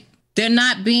stupid. They're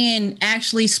not being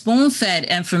actually spoon-fed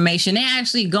information. They're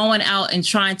actually going out and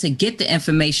trying to get the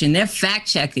information. They're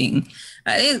fact-checking.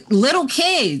 Little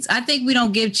kids, I think we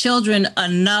don't give children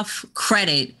enough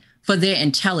credit for their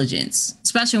intelligence,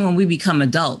 especially when we become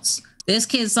adults. These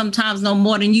kids sometimes know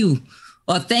more than you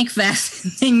or think faster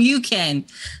than you can.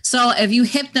 So if you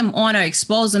hit them on or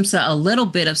expose them to a little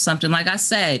bit of something, like I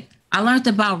said, I learned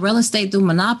about real estate through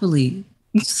Monopoly.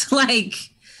 It's like,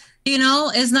 you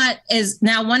know, it's not as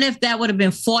now. What if that would have been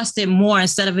forced in more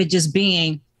instead of it just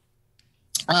being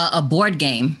a board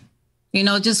game? You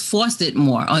know, just forced it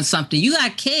more on something. You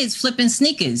got kids flipping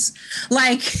sneakers,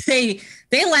 like they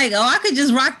like, oh, I could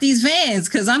just rock these Vans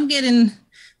because I'm getting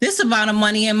this amount of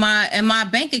money in my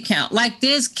bank account. Like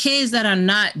there's kids that are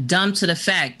not dumb to the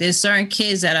fact. There's certain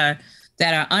kids that are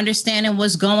understanding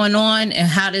what's going on and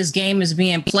how this game is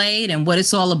being played and what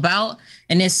it's all about.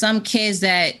 And there's some kids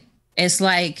that it's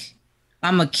like,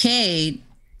 I'm a kid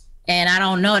and I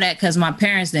don't know that because my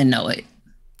parents didn't know it.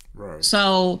 Right.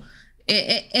 So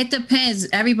it depends.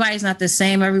 Everybody's not the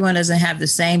same. Everyone doesn't have the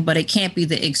same, but it can't be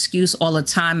the excuse all the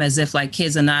time as if like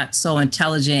kids are not so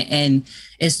intelligent and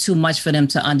it's too much for them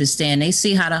to understand. They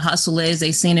see how the hustle is.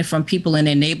 They've seen it from people in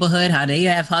their neighborhood, how they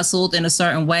have hustled in a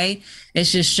certain way.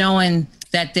 It's just showing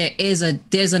that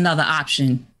there's another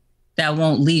option that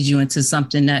won't lead you into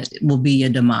something that will be your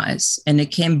demise. And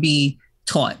it can be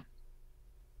taught.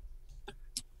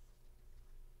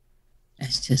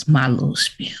 That's just my little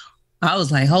spiel. I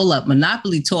was like, hold up,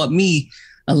 Monopoly taught me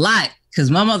a lot because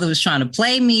my mother was trying to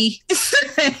play me. But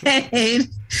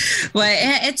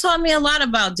it taught me a lot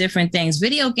about different things.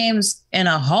 Video games in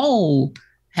a whole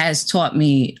has taught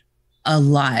me a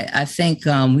lot. I think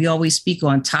we always speak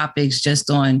on topics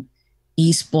just on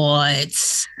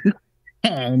esports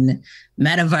and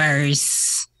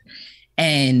metaverse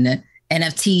and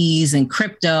NFTs and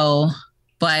crypto.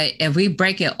 But if we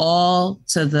break it all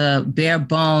to the bare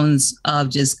bones of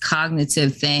just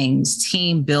cognitive things,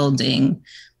 team building,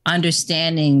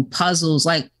 understanding puzzles,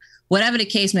 like whatever the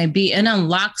case may be, it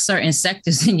unlocks certain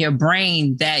sectors in your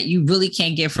brain that you really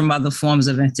can't get from other forms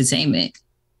of entertainment.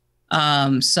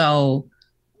 So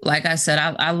like I said,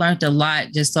 I learned a lot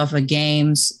just off of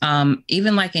games.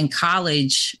 Even like in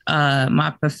college,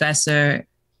 my professor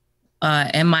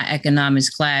in my economics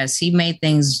class, he made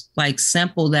things like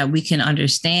simple that we can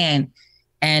understand.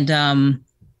 And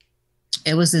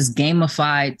it was this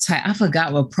gamified type, I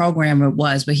forgot what program it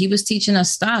was, but he was teaching us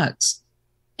stocks.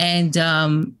 And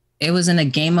it was in a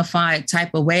gamified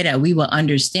type of way that we would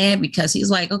understand because he's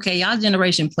like, okay, y'all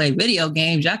generation played video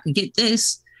games, y'all could get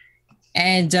this.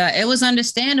 And it was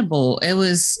understandable.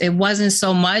 It wasn't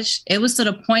so much. It was to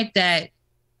the point that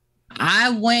I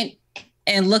went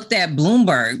and looked at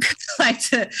Bloomberg,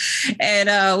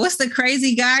 and what's the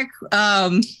crazy guy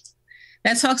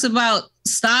that talks about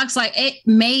stocks? Like it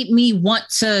made me want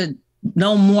to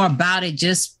know more about it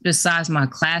just besides my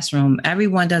classroom.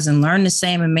 Everyone doesn't learn the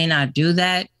same and may not do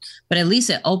that, but at least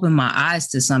it opened my eyes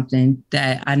to something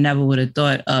that I never would have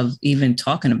thought of even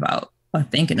talking about or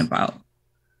thinking about.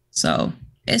 So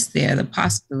it's there. The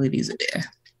possibilities are there.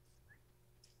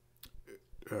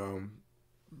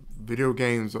 Video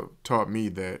games taught me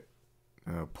that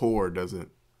poor doesn't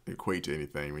equate to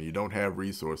anything. When you don't have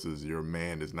resources, your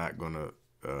man is not going to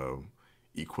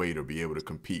equate or be able to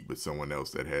compete with someone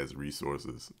else that has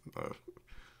resources.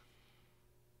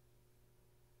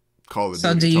 Call of Duty.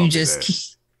 So do you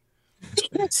just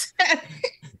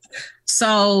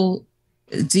So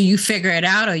do you figure it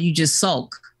out or you just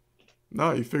sulk?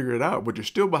 No, you figure it out, but you're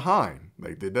still behind.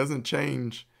 Like it doesn't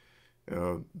change.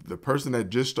 The person that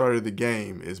just started the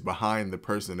game is behind the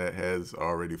person that has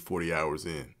already 40 hours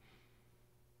in.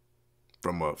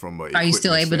 Are you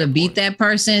still able to beat that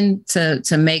person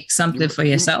to make something for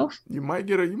yourself? You might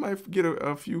get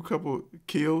a few couple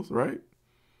kills, right?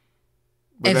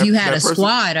 But if you had a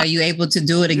squad, are you able to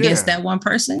do it against that one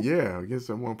person? Yeah, against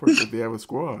that one person if they have a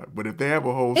squad. But if they have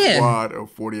a whole squad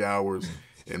of 40 hours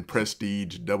and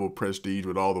prestige, double prestige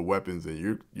with all the weapons,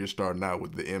 and you're starting out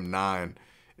with the M9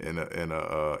 and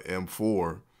a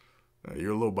M4,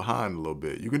 you're a little behind a little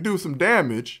bit. You can do some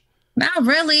damage. Not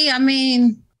really. I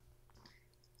mean,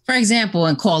 for example,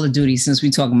 in Call of Duty, since we're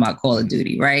talking about Call of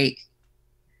Duty, right?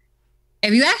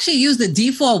 if you actually use the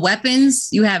default weapons,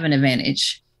 you have an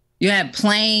advantage. You have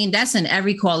plane, that's in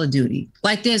every Call of Duty.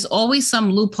 Like there's always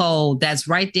some loophole that's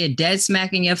right there dead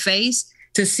smack in your face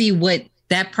to see what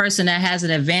that person that has an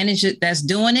advantage that's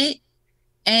doing it,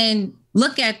 and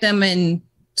look at them and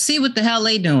see what the hell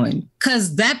they doing.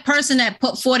 Because that person that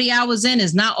put 40 hours in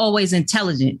is not always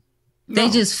intelligent. They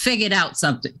just figured out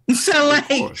something. So like,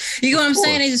 you know what I'm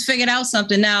saying? They just figured out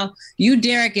something. Now, you,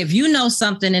 Derek, if you know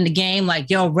something in the game, like,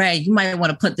 yo, Red, you might want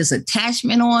to put this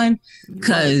attachment on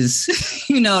because,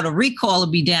 you know, the recall will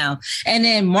be down. And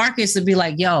then Marcus would be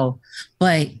like, yo,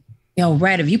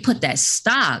 Red, if you put that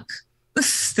stock,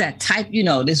 that type, you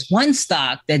know, this one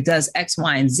stock that does X,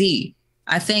 Y, and Z.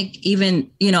 I think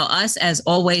even, you know, us as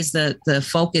always, the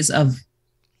focus of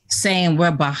saying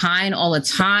we're behind all the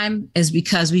time is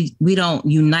because we don't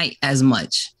unite as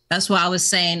much. That's why I was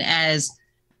saying, as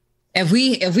if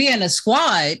we're in a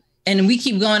squad and we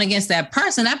keep going against that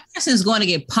person is going to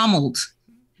get pummeled.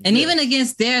 And even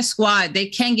against their squad, they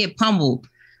can get pummeled.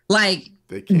 Like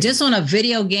just on a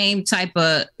video game type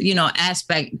of, you know,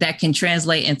 aspect that can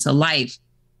translate into life,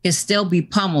 can still be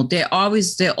pummeled. There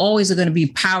always are going to be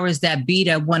powers that be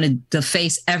that wanted to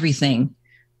face everything.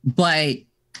 But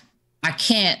I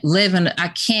can't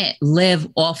live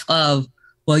off of,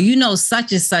 well, you know,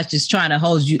 such and such is trying to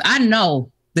hold you. I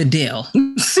know the deal. You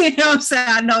know what I'm saying?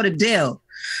 I know the deal.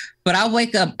 But I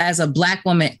wake up as a Black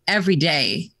woman every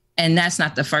day, and that's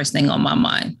not the first thing on my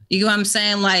mind. You know what I'm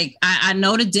saying? Like, I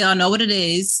know the deal. I know what it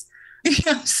is. You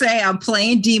know what I'm saying? I'm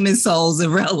playing Demon Souls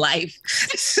in real life.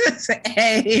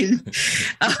 And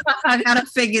I got to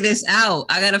figure this out.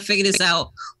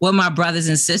 With my brothers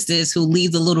and sisters who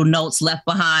leave the little notes left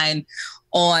behind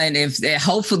on,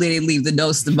 hopefully they leave the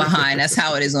notes behind. That's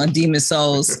how it is on Demon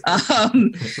Souls.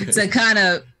 To kind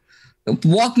of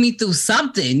walk me through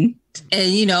something.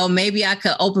 And, you know, maybe I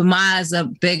could open my eyes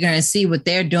up bigger and see what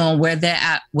they're doing, where they're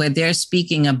at, where they're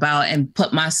speaking about, and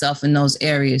put myself in those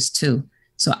areas too.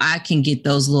 So I can get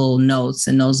those little notes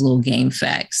and those little game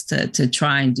facts to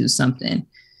try and do something.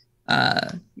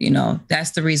 You know, that's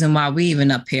the reason why we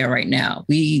even up here right now.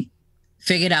 We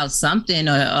figured out something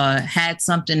or had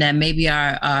something that maybe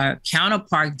our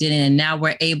counterpart didn't. And now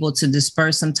we're able to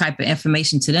disperse some type of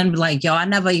information to them. Be like, yo, I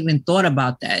never even thought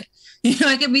about that. You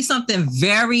know, it could be something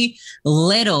very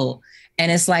little.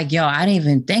 And it's like, yo, I didn't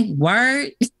even think, word.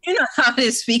 You know how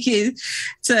they're speaking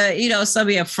to, you know, some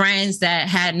of your friends that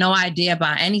had no idea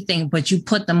about anything, but you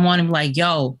put them on and like,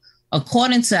 yo,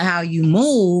 according to how you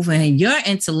move and your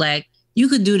intellect, you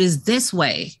could do this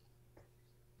way.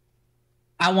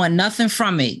 I want nothing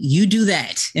from it. You do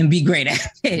that and be great at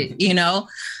it, you know?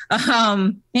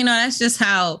 That's just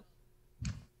how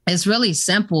it's really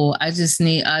simple. I just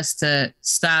need us to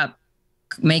stop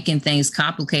making things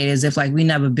complicated as if like we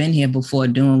never been here before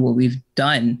doing what we've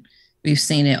done. We've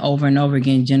seen it over and over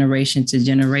again, generation to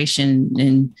generation.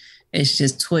 And it's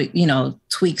just,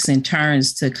 tweaks and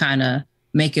turns to kind of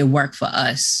make it work for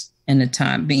us in the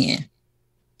time being.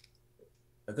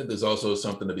 I think there's also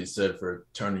something to be said for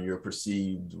turning your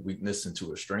perceived weakness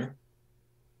into a strength.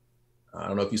 I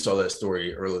don't know if you saw that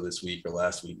story earlier this week or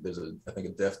last week. There's a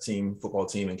deaf football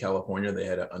team in California. They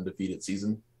had an undefeated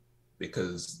season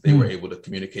because they were able to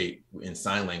communicate in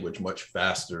sign language much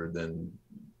faster than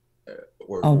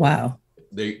wow.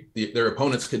 Their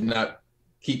opponents could not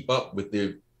keep up with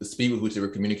the speed with which they were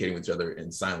communicating with each other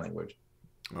in sign language.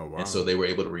 Oh, wow. And so they were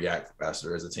able to react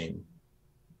faster as a team.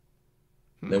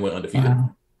 They went undefeated.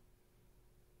 Wow.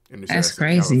 That's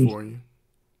crazy.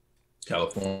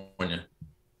 California.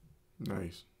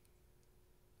 Nice.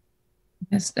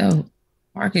 That's dope.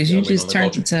 Marcus, you just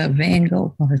turned into a Van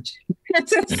Gogh part.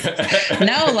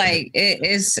 No, like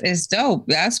it's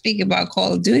dope. I speak about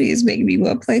Call of Duty. It's making me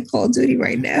want to play Call of Duty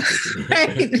right now.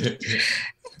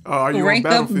 Are you on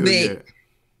Battlefield yet?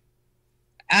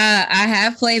 I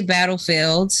have played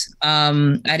Battlefield.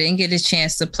 I didn't get a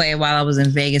chance to play while I was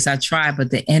in Vegas. I tried,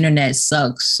 but the internet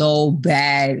sucks so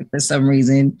bad for some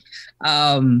reason.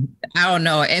 I don't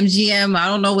know. MGM, I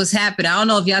don't know what's happening. I don't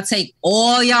know if y'all take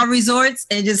all y'all resorts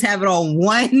and just have it on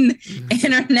one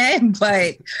internet,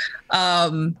 but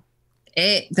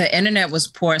the internet was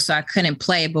poor, so I couldn't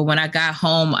play. But when I got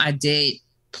home, I did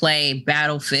play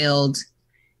Battlefield,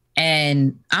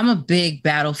 and I'm a big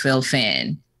Battlefield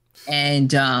fan.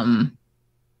 And y'all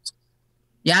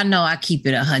know I keep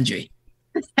it 100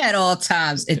 at all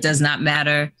times. It does not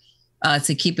matter.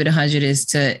 To keep it 100 is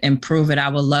to improve it. I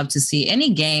would love to see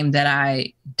any game that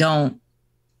I don't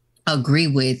agree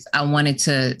with. I wanted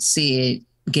to see it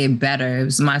get better. It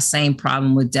was my same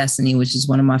problem with Destiny, which is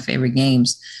one of my favorite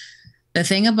games. The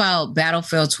thing about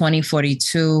Battlefield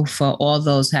 2042, for all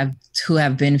those who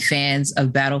have been fans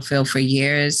of Battlefield for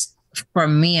years, for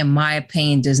me, in my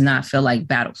opinion, does not feel like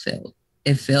Battlefield.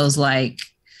 It feels like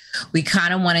we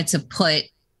kind of wanted to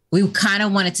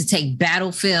take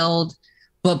Battlefield,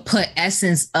 but put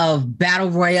essence of Battle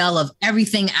Royale, of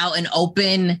everything out and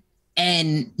open,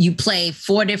 and you play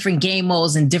 4 different game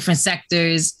modes in different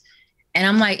sectors. And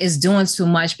I'm like, it's doing too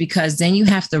much, because then you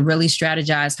have to really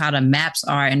strategize how the maps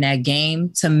are in that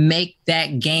game to make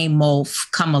that game mode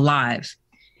come alive.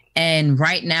 And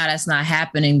right now that's not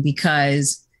happening,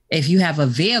 because if you have a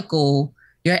vehicle,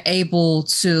 you're able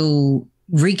to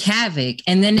wreak havoc,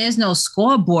 and then there's no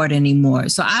scoreboard anymore.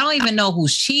 So I don't even know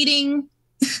who's cheating,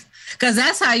 because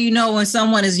that's how you know when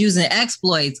someone is using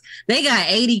exploits. They got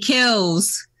 80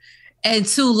 kills and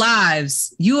 2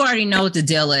 lives. You already know what the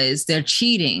deal is. They're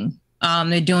cheating.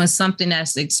 They're doing something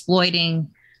that's exploiting.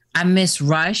 I miss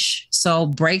Rush. So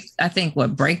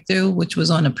Breakthrough, which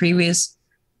was on the previous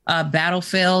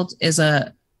Battlefield, is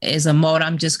a mode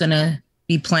I'm just gonna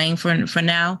be playing for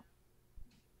now.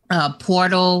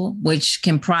 Portal, which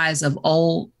comprise of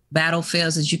old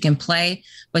Battlefields that you can play,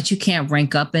 but you can't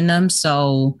rank up in them.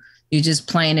 So you're just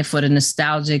playing it for the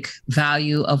nostalgic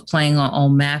value of playing on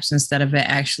old maps instead of it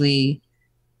actually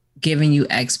giving you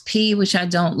XP, which I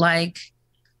don't like.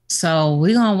 So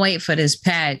we're going to wait for this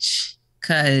patch,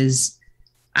 because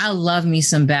I love me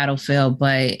some Battlefield,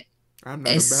 but I'm not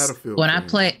a Battlefield when fan. I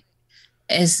play,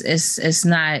 it's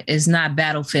not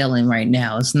Battlefielding right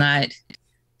now. It's not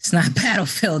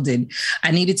Battlefielding.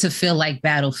 I need it to feel like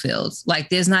Battlefields. Like,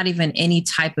 there's not even any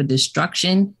type of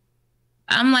destruction.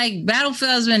 I'm like,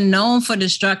 Battlefield has been known for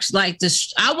destruction. Like,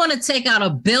 I want to take out a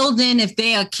building if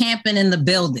they are camping in the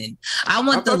building. I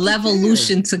want the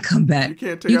Levolution to come back.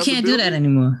 You can't do that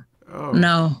anymore. Oh.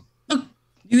 No.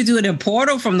 You could do it in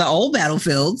Portal from the old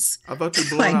Battlefields. I thought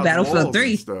you like out Battlefield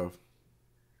 3 stuff.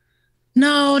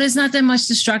 No, there's not that much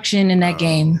destruction in that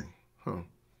game. Huh.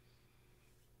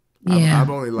 Yeah, I've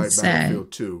only liked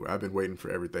Battlefield 2. I've been waiting for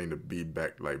everything to be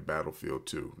back like Battlefield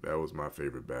 2. That was my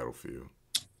favorite Battlefield.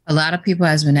 A lot of people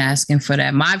has been asking for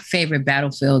that. My favorite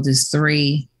Battlefield is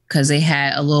 3, because they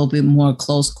had a little bit more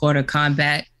close quarter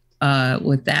combat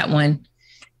with that one,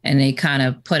 and they kind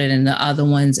of put it in the other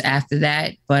ones after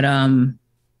that. But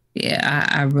yeah,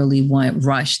 I really want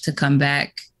Rush to come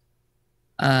back,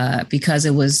 because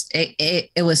it was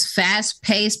fast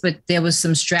paced, but there was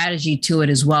some strategy to it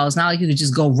as well. It's not like you could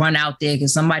just go run out there,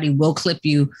 because somebody will clip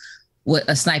you with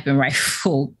a sniping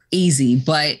rifle easy.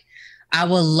 But I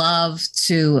would love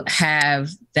to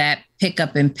have that pick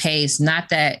up in pace, not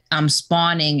that I'm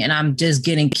spawning and I'm just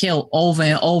getting killed over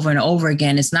and over and over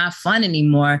again. It's not fun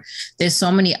anymore. There's so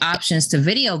many options to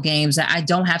video games that I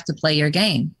don't have to play your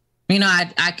game. You know,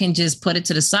 I can just put it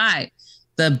to the side.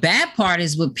 The bad part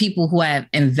is with people who have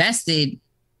invested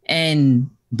and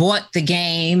bought the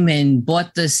game and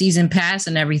bought the season pass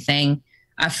and everything.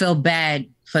 I feel bad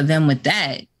for them with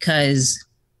that, because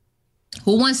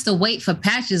who wants to wait for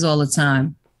patches all the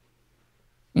time?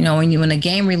 You know, when a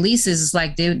game releases, it's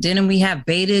like, didn't we have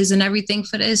betas and everything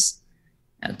for this?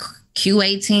 A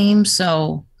QA team.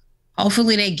 So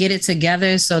hopefully they get it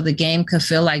together so the game could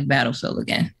feel like Battlefield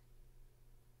again.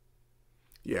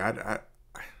 Yeah,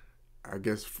 I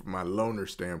guess from my loner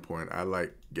standpoint, I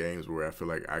like games where I feel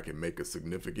like I can make a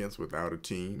significance without a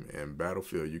team. And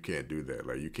Battlefield, you can't do that.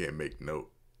 Like, you can't make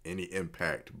any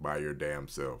impact by your damn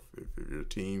self. If your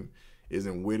team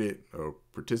isn't with it or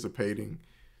participating,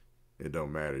 it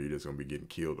don't matter. You're just gonna be getting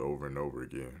killed over and over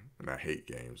again. And I hate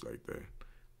games like that.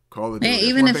 Call of Duty. Man,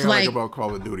 even one if thing I like about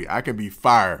Call of Duty, I can be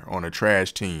fire on a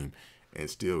trash team and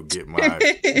still get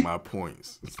my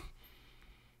points.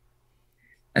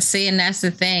 See, and that's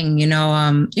the thing,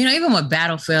 even with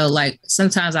Battlefield, like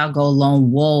sometimes I'll go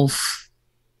lone wolf.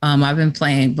 I've been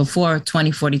playing before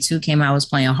 2042 came out, I was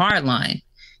playing Hardline.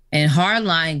 And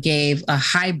Hardline gave a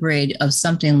hybrid of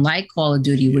something like Call of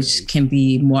Duty, which can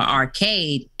be more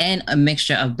arcade and a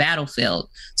mixture of Battlefield.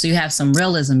 So you have some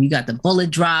realism. You got the bullet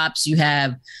drops. You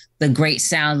have the great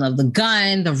sound of the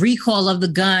gun, the recoil of the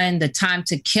gun. The time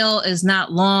to kill is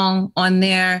not long on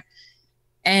there.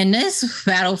 And this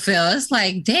Battlefield, it's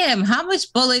like, damn, how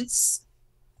much bullets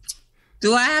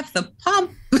do I have to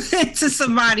pump into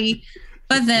somebody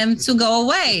for them to go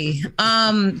away?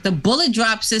 The bullet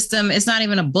drop system, it's not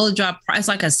even a bullet drop. It's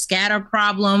like a scatter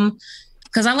problem,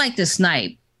 because I like to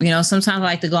snipe. Sometimes I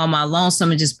like to go on my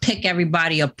lonesome and just pick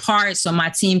everybody apart so my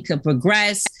team could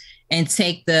progress and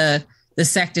take the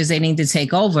sectors they need to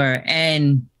take over.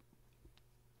 And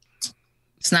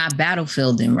it's not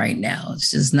Battlefielding right now.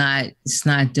 It's just not, it's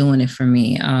not doing it for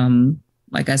me.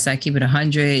 Like I said, I keep it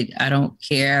 100. I don't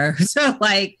care. So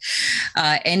like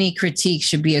any critique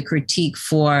should be a critique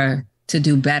to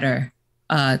do better,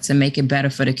 to make it better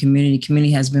for the community.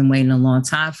 Community has been waiting a long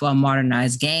time for a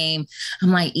modernized game.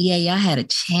 I'm like, EA, y'all had a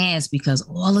chance because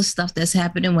all the stuff that's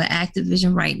happening with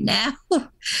Activision right now,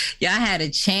 y'all had a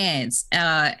chance.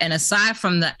 And aside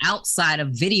from the outside of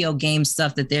video game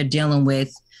stuff that they're dealing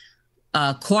with,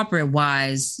 corporate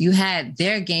wise, you had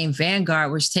their game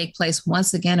Vanguard, which take place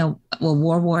once again with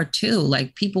World War II.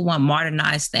 Like people want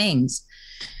modernized things.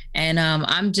 And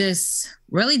I'm just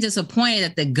really disappointed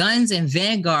that the guns in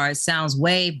Vanguard sounds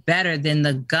way better than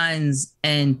the guns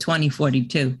in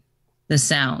 2042, the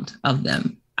sound of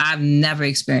them. I've never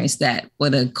experienced that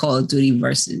with a Call of Duty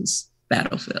versus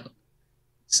Battlefield.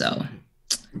 So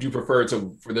would you prefer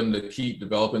for them to keep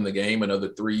developing the game another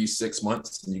 3-6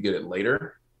 months and you get it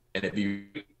later? And if you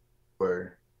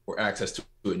were access to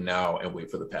it now and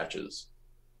wait for the patches?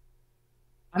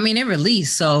 I mean, it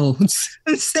released, so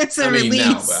since it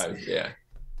released. Now, but yeah.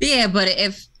 Yeah, but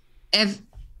if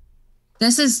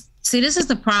this is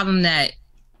the problem that,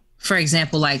 for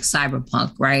example, like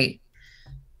Cyberpunk, right?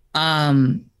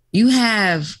 You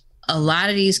have a lot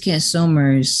of these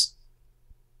consumers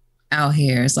out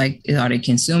here. It's like, are they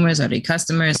consumers? Are they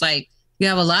customers? Like, you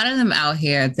have a lot of them out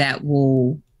here that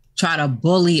will try to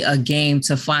bully a game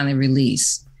to finally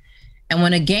release. And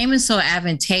when a game is so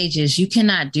advantageous, you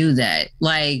cannot do that.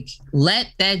 Like, let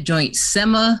that joint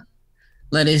simmer,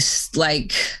 let it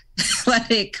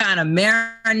kind of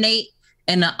marinate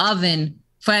in the oven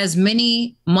for as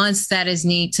many months that is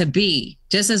need to be,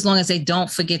 just as long as they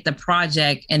don't forget the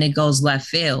project and it goes left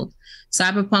field.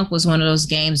 Cyberpunk was one of those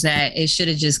games that it should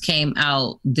have just came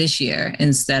out this year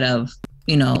instead of,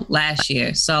 last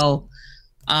year. So,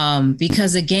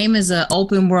 because the game is an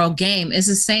open world game. It's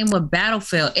the same with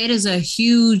Battlefield. It is a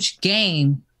huge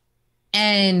game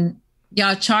and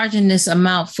y'all charging this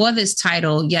amount for this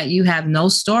title, yet you have no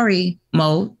story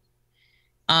mode.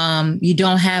 You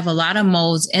don't have a lot of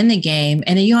modes in the game,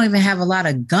 and then you don't even have a lot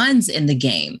of guns in the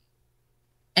game.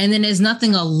 And then there's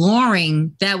nothing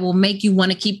alluring that will make you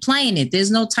want to keep playing it.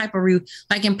 There's no type of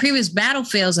like in previous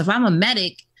Battlefields, if I'm a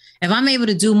medic, if I'm able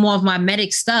to do more of my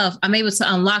medic stuff, I'm able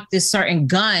to unlock this certain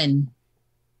gun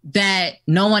that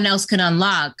no one else can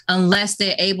unlock unless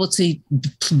they're able to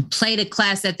play the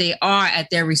class that they are at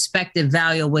their respective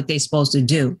value of what they're supposed to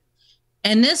do.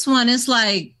 And this one, it's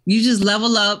like, you just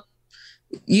level up,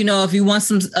 if you want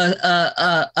some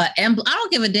emblem, I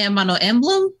don't give a damn about no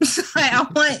emblem. I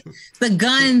want the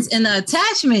guns and the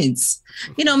attachments,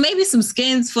 maybe some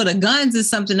skins for the guns or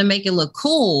something to make it look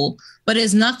cool. But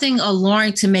there's nothing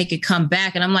alluring to make it come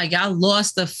back. And I'm like, y'all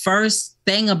lost the first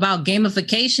thing about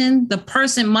gamification. The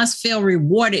person must feel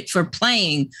rewarded for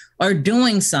playing or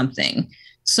doing something.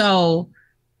 So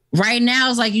right now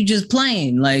it's like you just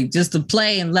playing, like just to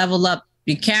play and level up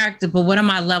your character. But what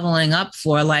am I leveling up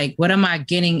for? Like, what am I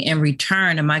getting in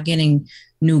return? Am I getting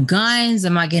new guns?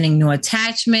 Am I getting new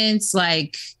attachments?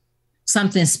 Like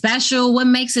something special? What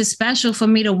makes it special for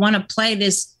me to want to play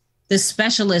this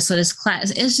specialist or this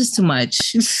class? It's just too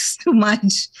much. It's too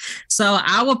much. So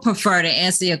I would prefer to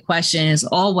answer your question is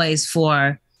always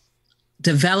for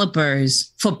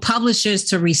developers, for publishers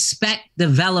to respect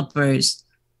developers,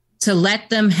 to let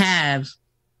them have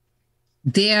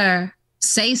their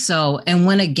say so and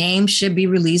when a game should be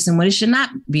released and when it should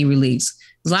not be released.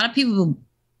 A lot of people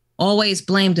always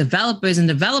blame developers, and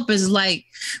developers is like,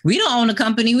 we don't own a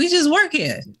company, we just work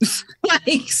here.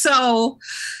 So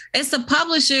it's the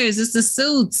publishers, it's the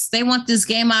suits. They want this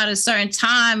game out at a certain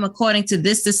time according to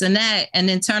this, and that, and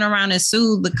then turn around and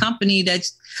sue the company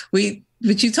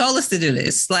but you told us to do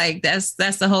this. Like that's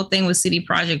the whole thing with CD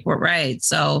Projekt Red.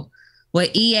 So with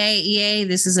EA,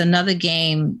 this is another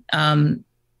game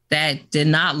that did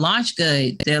not launch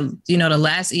good. The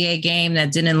last EA game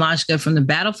that didn't launch good from the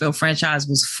Battlefield franchise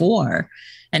was 4.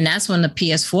 And that's when the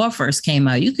PS4 first came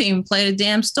out. You couldn't even play the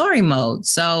damn story mode.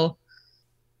 So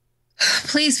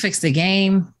please fix the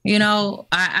game.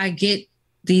 I get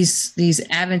these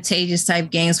advantageous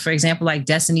type games, for example, like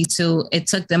Destiny 2. It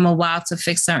took them a while to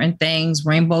fix certain things.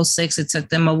 Rainbow Six, it took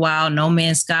them a while. No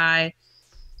Man's Sky.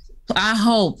 I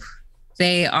hope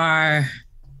they are,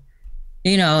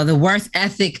 the worth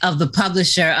ethic of the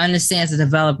publisher understands the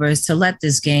developers to let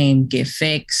this game get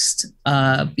fixed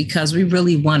because we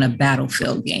really want a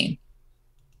Battlefield game.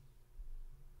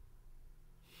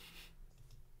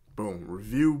 Boom.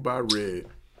 Review by Red.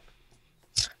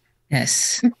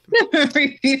 Yes.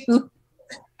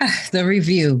 The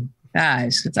review.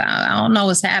 Guys, I don't know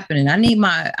what's happening. I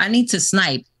need to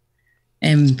snipe,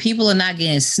 and people are not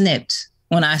getting snipped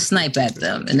when I snipe at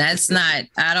them. And that's not,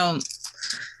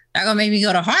 That gonna make me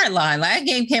go to Hardline. Like, that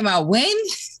game came out when?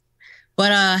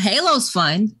 But Halo's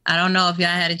fun. I don't know if y'all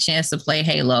had a chance to play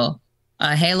Halo.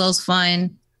 Halo's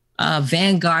fun.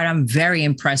 Vanguard, I'm very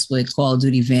impressed with Call of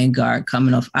Duty Vanguard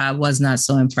coming off. I was not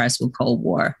so impressed with Cold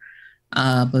War.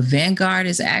 But Vanguard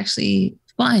is actually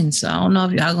fun. So I don't know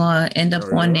if y'all gonna end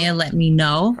up on there. Let me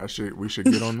know. We should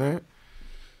get on that.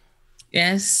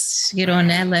 Yes, get on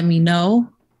that. Let me know.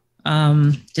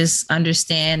 Just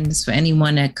understand this for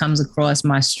anyone that comes across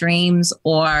my streams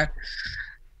or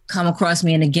come across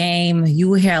me in a game. You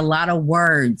will hear a lot of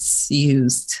words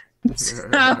used.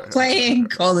 Playing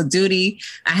Call of Duty,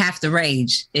 I have to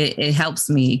rage. It helps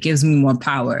me. It gives me more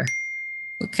power.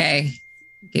 Okay,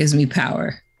 it gives me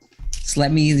power. Just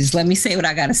let me say what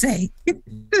I gotta say.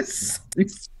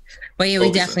 But yeah,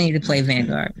 we definitely need to play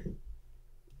Vanguard.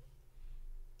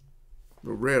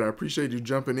 Well, Red, I appreciate you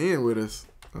jumping in with us.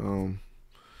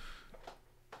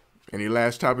 Any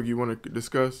last topic you want to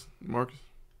discuss, Marcus?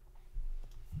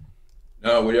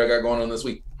 No, what do y'all got going on this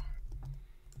week?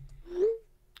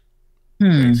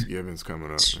 Thanksgiving's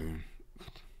coming up, man.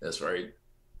 That's right.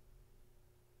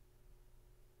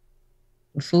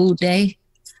 Food day.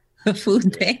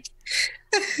 Food day.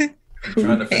 I'm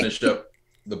trying to finish up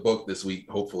the book this week,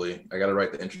 hopefully. I got to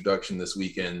write the introduction this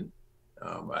weekend.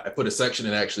 I put a section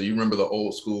in, actually, you remember the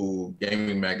old school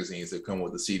gaming magazines that come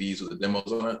with the CDs with the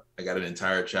demos on it? I got an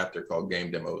entire chapter called Game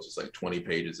Demos. It's like 20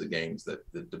 pages of games that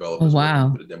the developers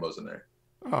put the demos in there.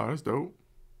 Oh, that's dope.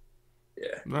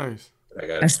 Yeah. Nice.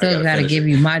 I still got to give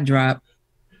you my drop.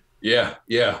 Yeah.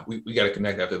 We got to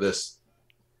connect after this.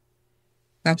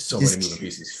 So many moving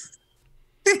pieces.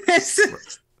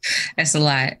 That's a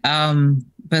lot.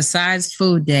 Besides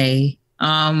Food Day,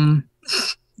 I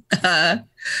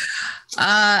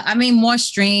mean, more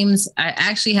streams. I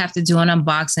actually have to do an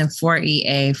unboxing for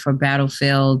EA for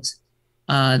Battlefield.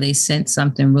 They sent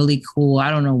something really cool. I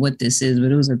don't know what this is,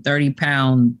 but it was a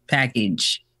 30-pound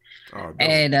package.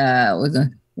 And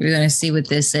we're gonna see what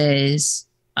this is.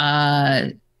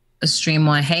 A stream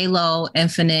on Halo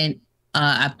Infinite.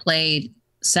 I played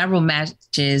several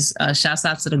matches. Shouts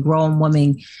out to the Grown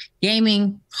Woman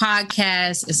Gaming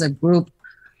Podcast. It's a group,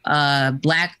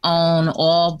 Black-owned,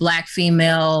 all Black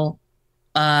female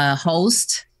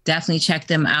host. Definitely check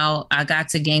them out. I got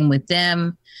to game with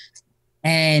them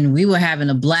and we were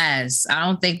having a blast. I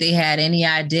don't think they had any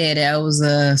idea that it was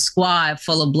a squad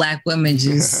full of Black women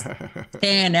just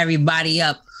tearing everybody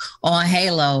up on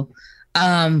Halo.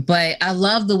 But I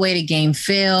love the way the game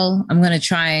feel. I'm going to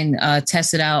try and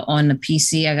test it out on the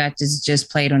PC. I got this just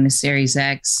played on the Series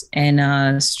X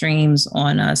and streams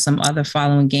on some other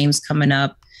following games coming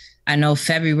up. I know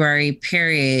February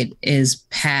period is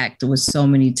packed with so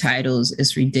many titles.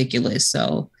 It's ridiculous.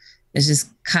 So it's just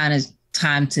kind of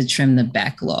time to trim the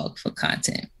backlog for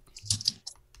content.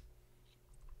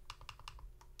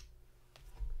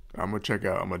 I'm gonna check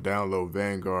out. I'm gonna download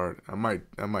Vanguard. I might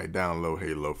download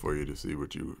Halo for you to see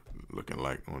what you looking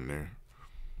like on there.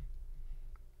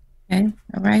 Okay,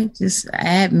 all right. Just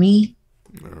add me.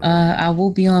 Right. I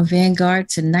will be on Vanguard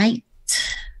tonight.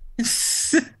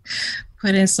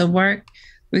 Put in some work.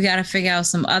 We got to figure out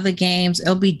some other games.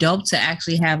 It'll be dope to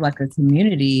actually have like a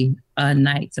community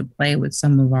night to play with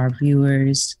some of our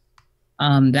viewers.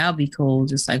 That'll be cool.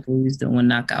 Just like we was doing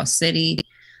Knockout City.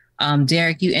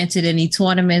 Derek, you entered any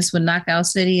tournaments with Knockout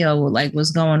City, or like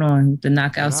what's going on with the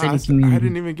Knockout City community? I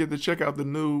didn't even get to check out the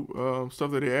new stuff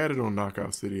that they added on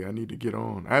Knockout City. I need to get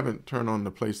on. I haven't turned on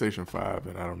the PlayStation 5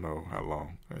 and I don't know how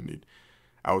long.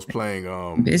 I was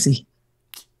playing busy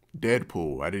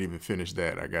Deadpool. I didn't even finish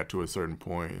that. I got to a certain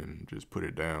point and just put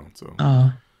it down. So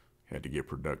had to get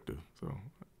productive. So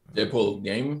Deadpool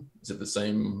game, is it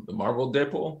the Marvel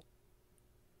Deadpool?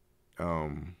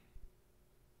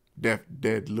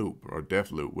 Deathloop or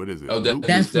Deathloop. What is it? Oh,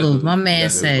 Deathloop. My man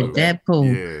said Deadpool.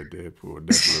 Yeah,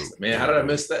 Deathloop. Man, how did I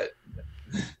miss that?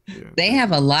 They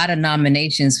have a lot of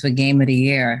nominations for Game of the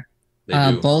Year.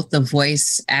 Both the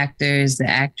voice actors, the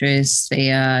actress, they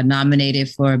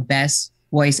nominated for Best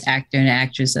Voice Actor and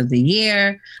Actress of the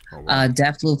Year. Oh, wow.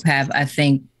 Deathloop have, I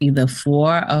think, either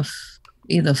four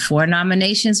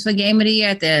nominations for Game of the Year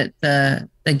at the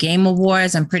Game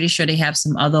Awards. I'm pretty sure they have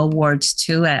some other awards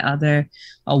too at other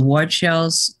award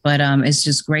shows. But it's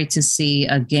just great to see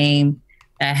a game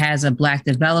that has a Black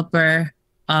developer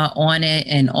on it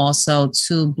and also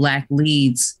 2 Black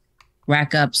leads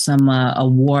rack up some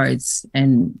awards.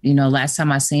 And, last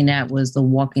time I seen that was The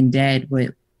Walking Dead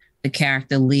with the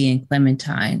character Lee and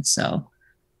Clementine. So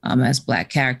as Black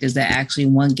characters that actually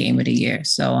won Game of the Year.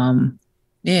 So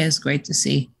yeah, it's great to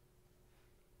see.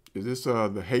 Is this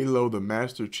the Halo the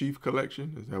Master Chief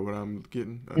Collection? Is that what I'm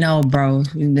getting? No, bro.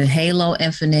 The Halo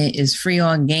Infinite is free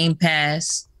on Game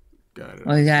Pass. Got it.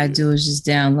 All you gotta do is just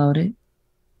download it.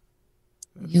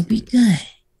 You'll be good.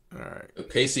 All right.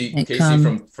 Casey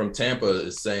from Tampa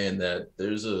is saying that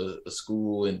there's a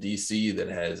school in DC that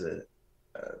has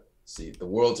the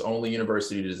world's only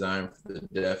university designed for the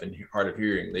deaf and hard of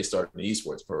hearing. They started an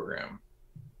esports program.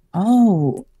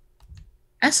 Oh,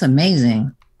 that's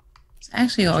amazing. It's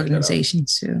actually an organization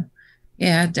too.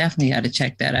 Yeah, I definitely got to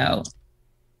check that out.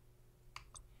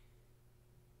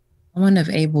 I wonder if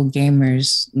Able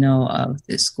Gamers know of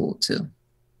this school too.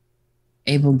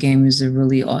 Able Gamers is a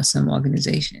really awesome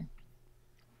organization.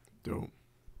 Dope.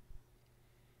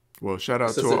 Well, shout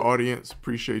out to our audience.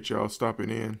 Appreciate y'all stopping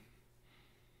in.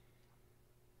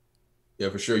 Yeah,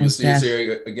 for sure. You'll see us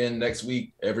here again next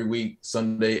week, every week,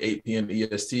 Sunday, 8 p.m.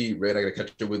 EST. Red, I got to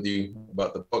catch up with you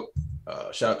about the book.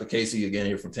 Shout out to Casey again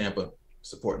here from Tampa,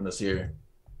 supporting us here.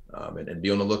 And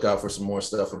be on the lookout for some more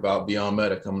stuff about Beyond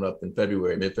Meta coming up in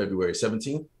February, mid-February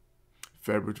 17th.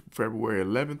 February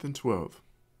 11th and 12th.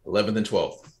 11th and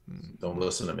 12th. Don't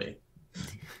listen to me.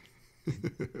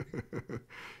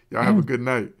 Y'all have a good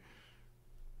night.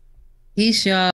 Peace, y'all.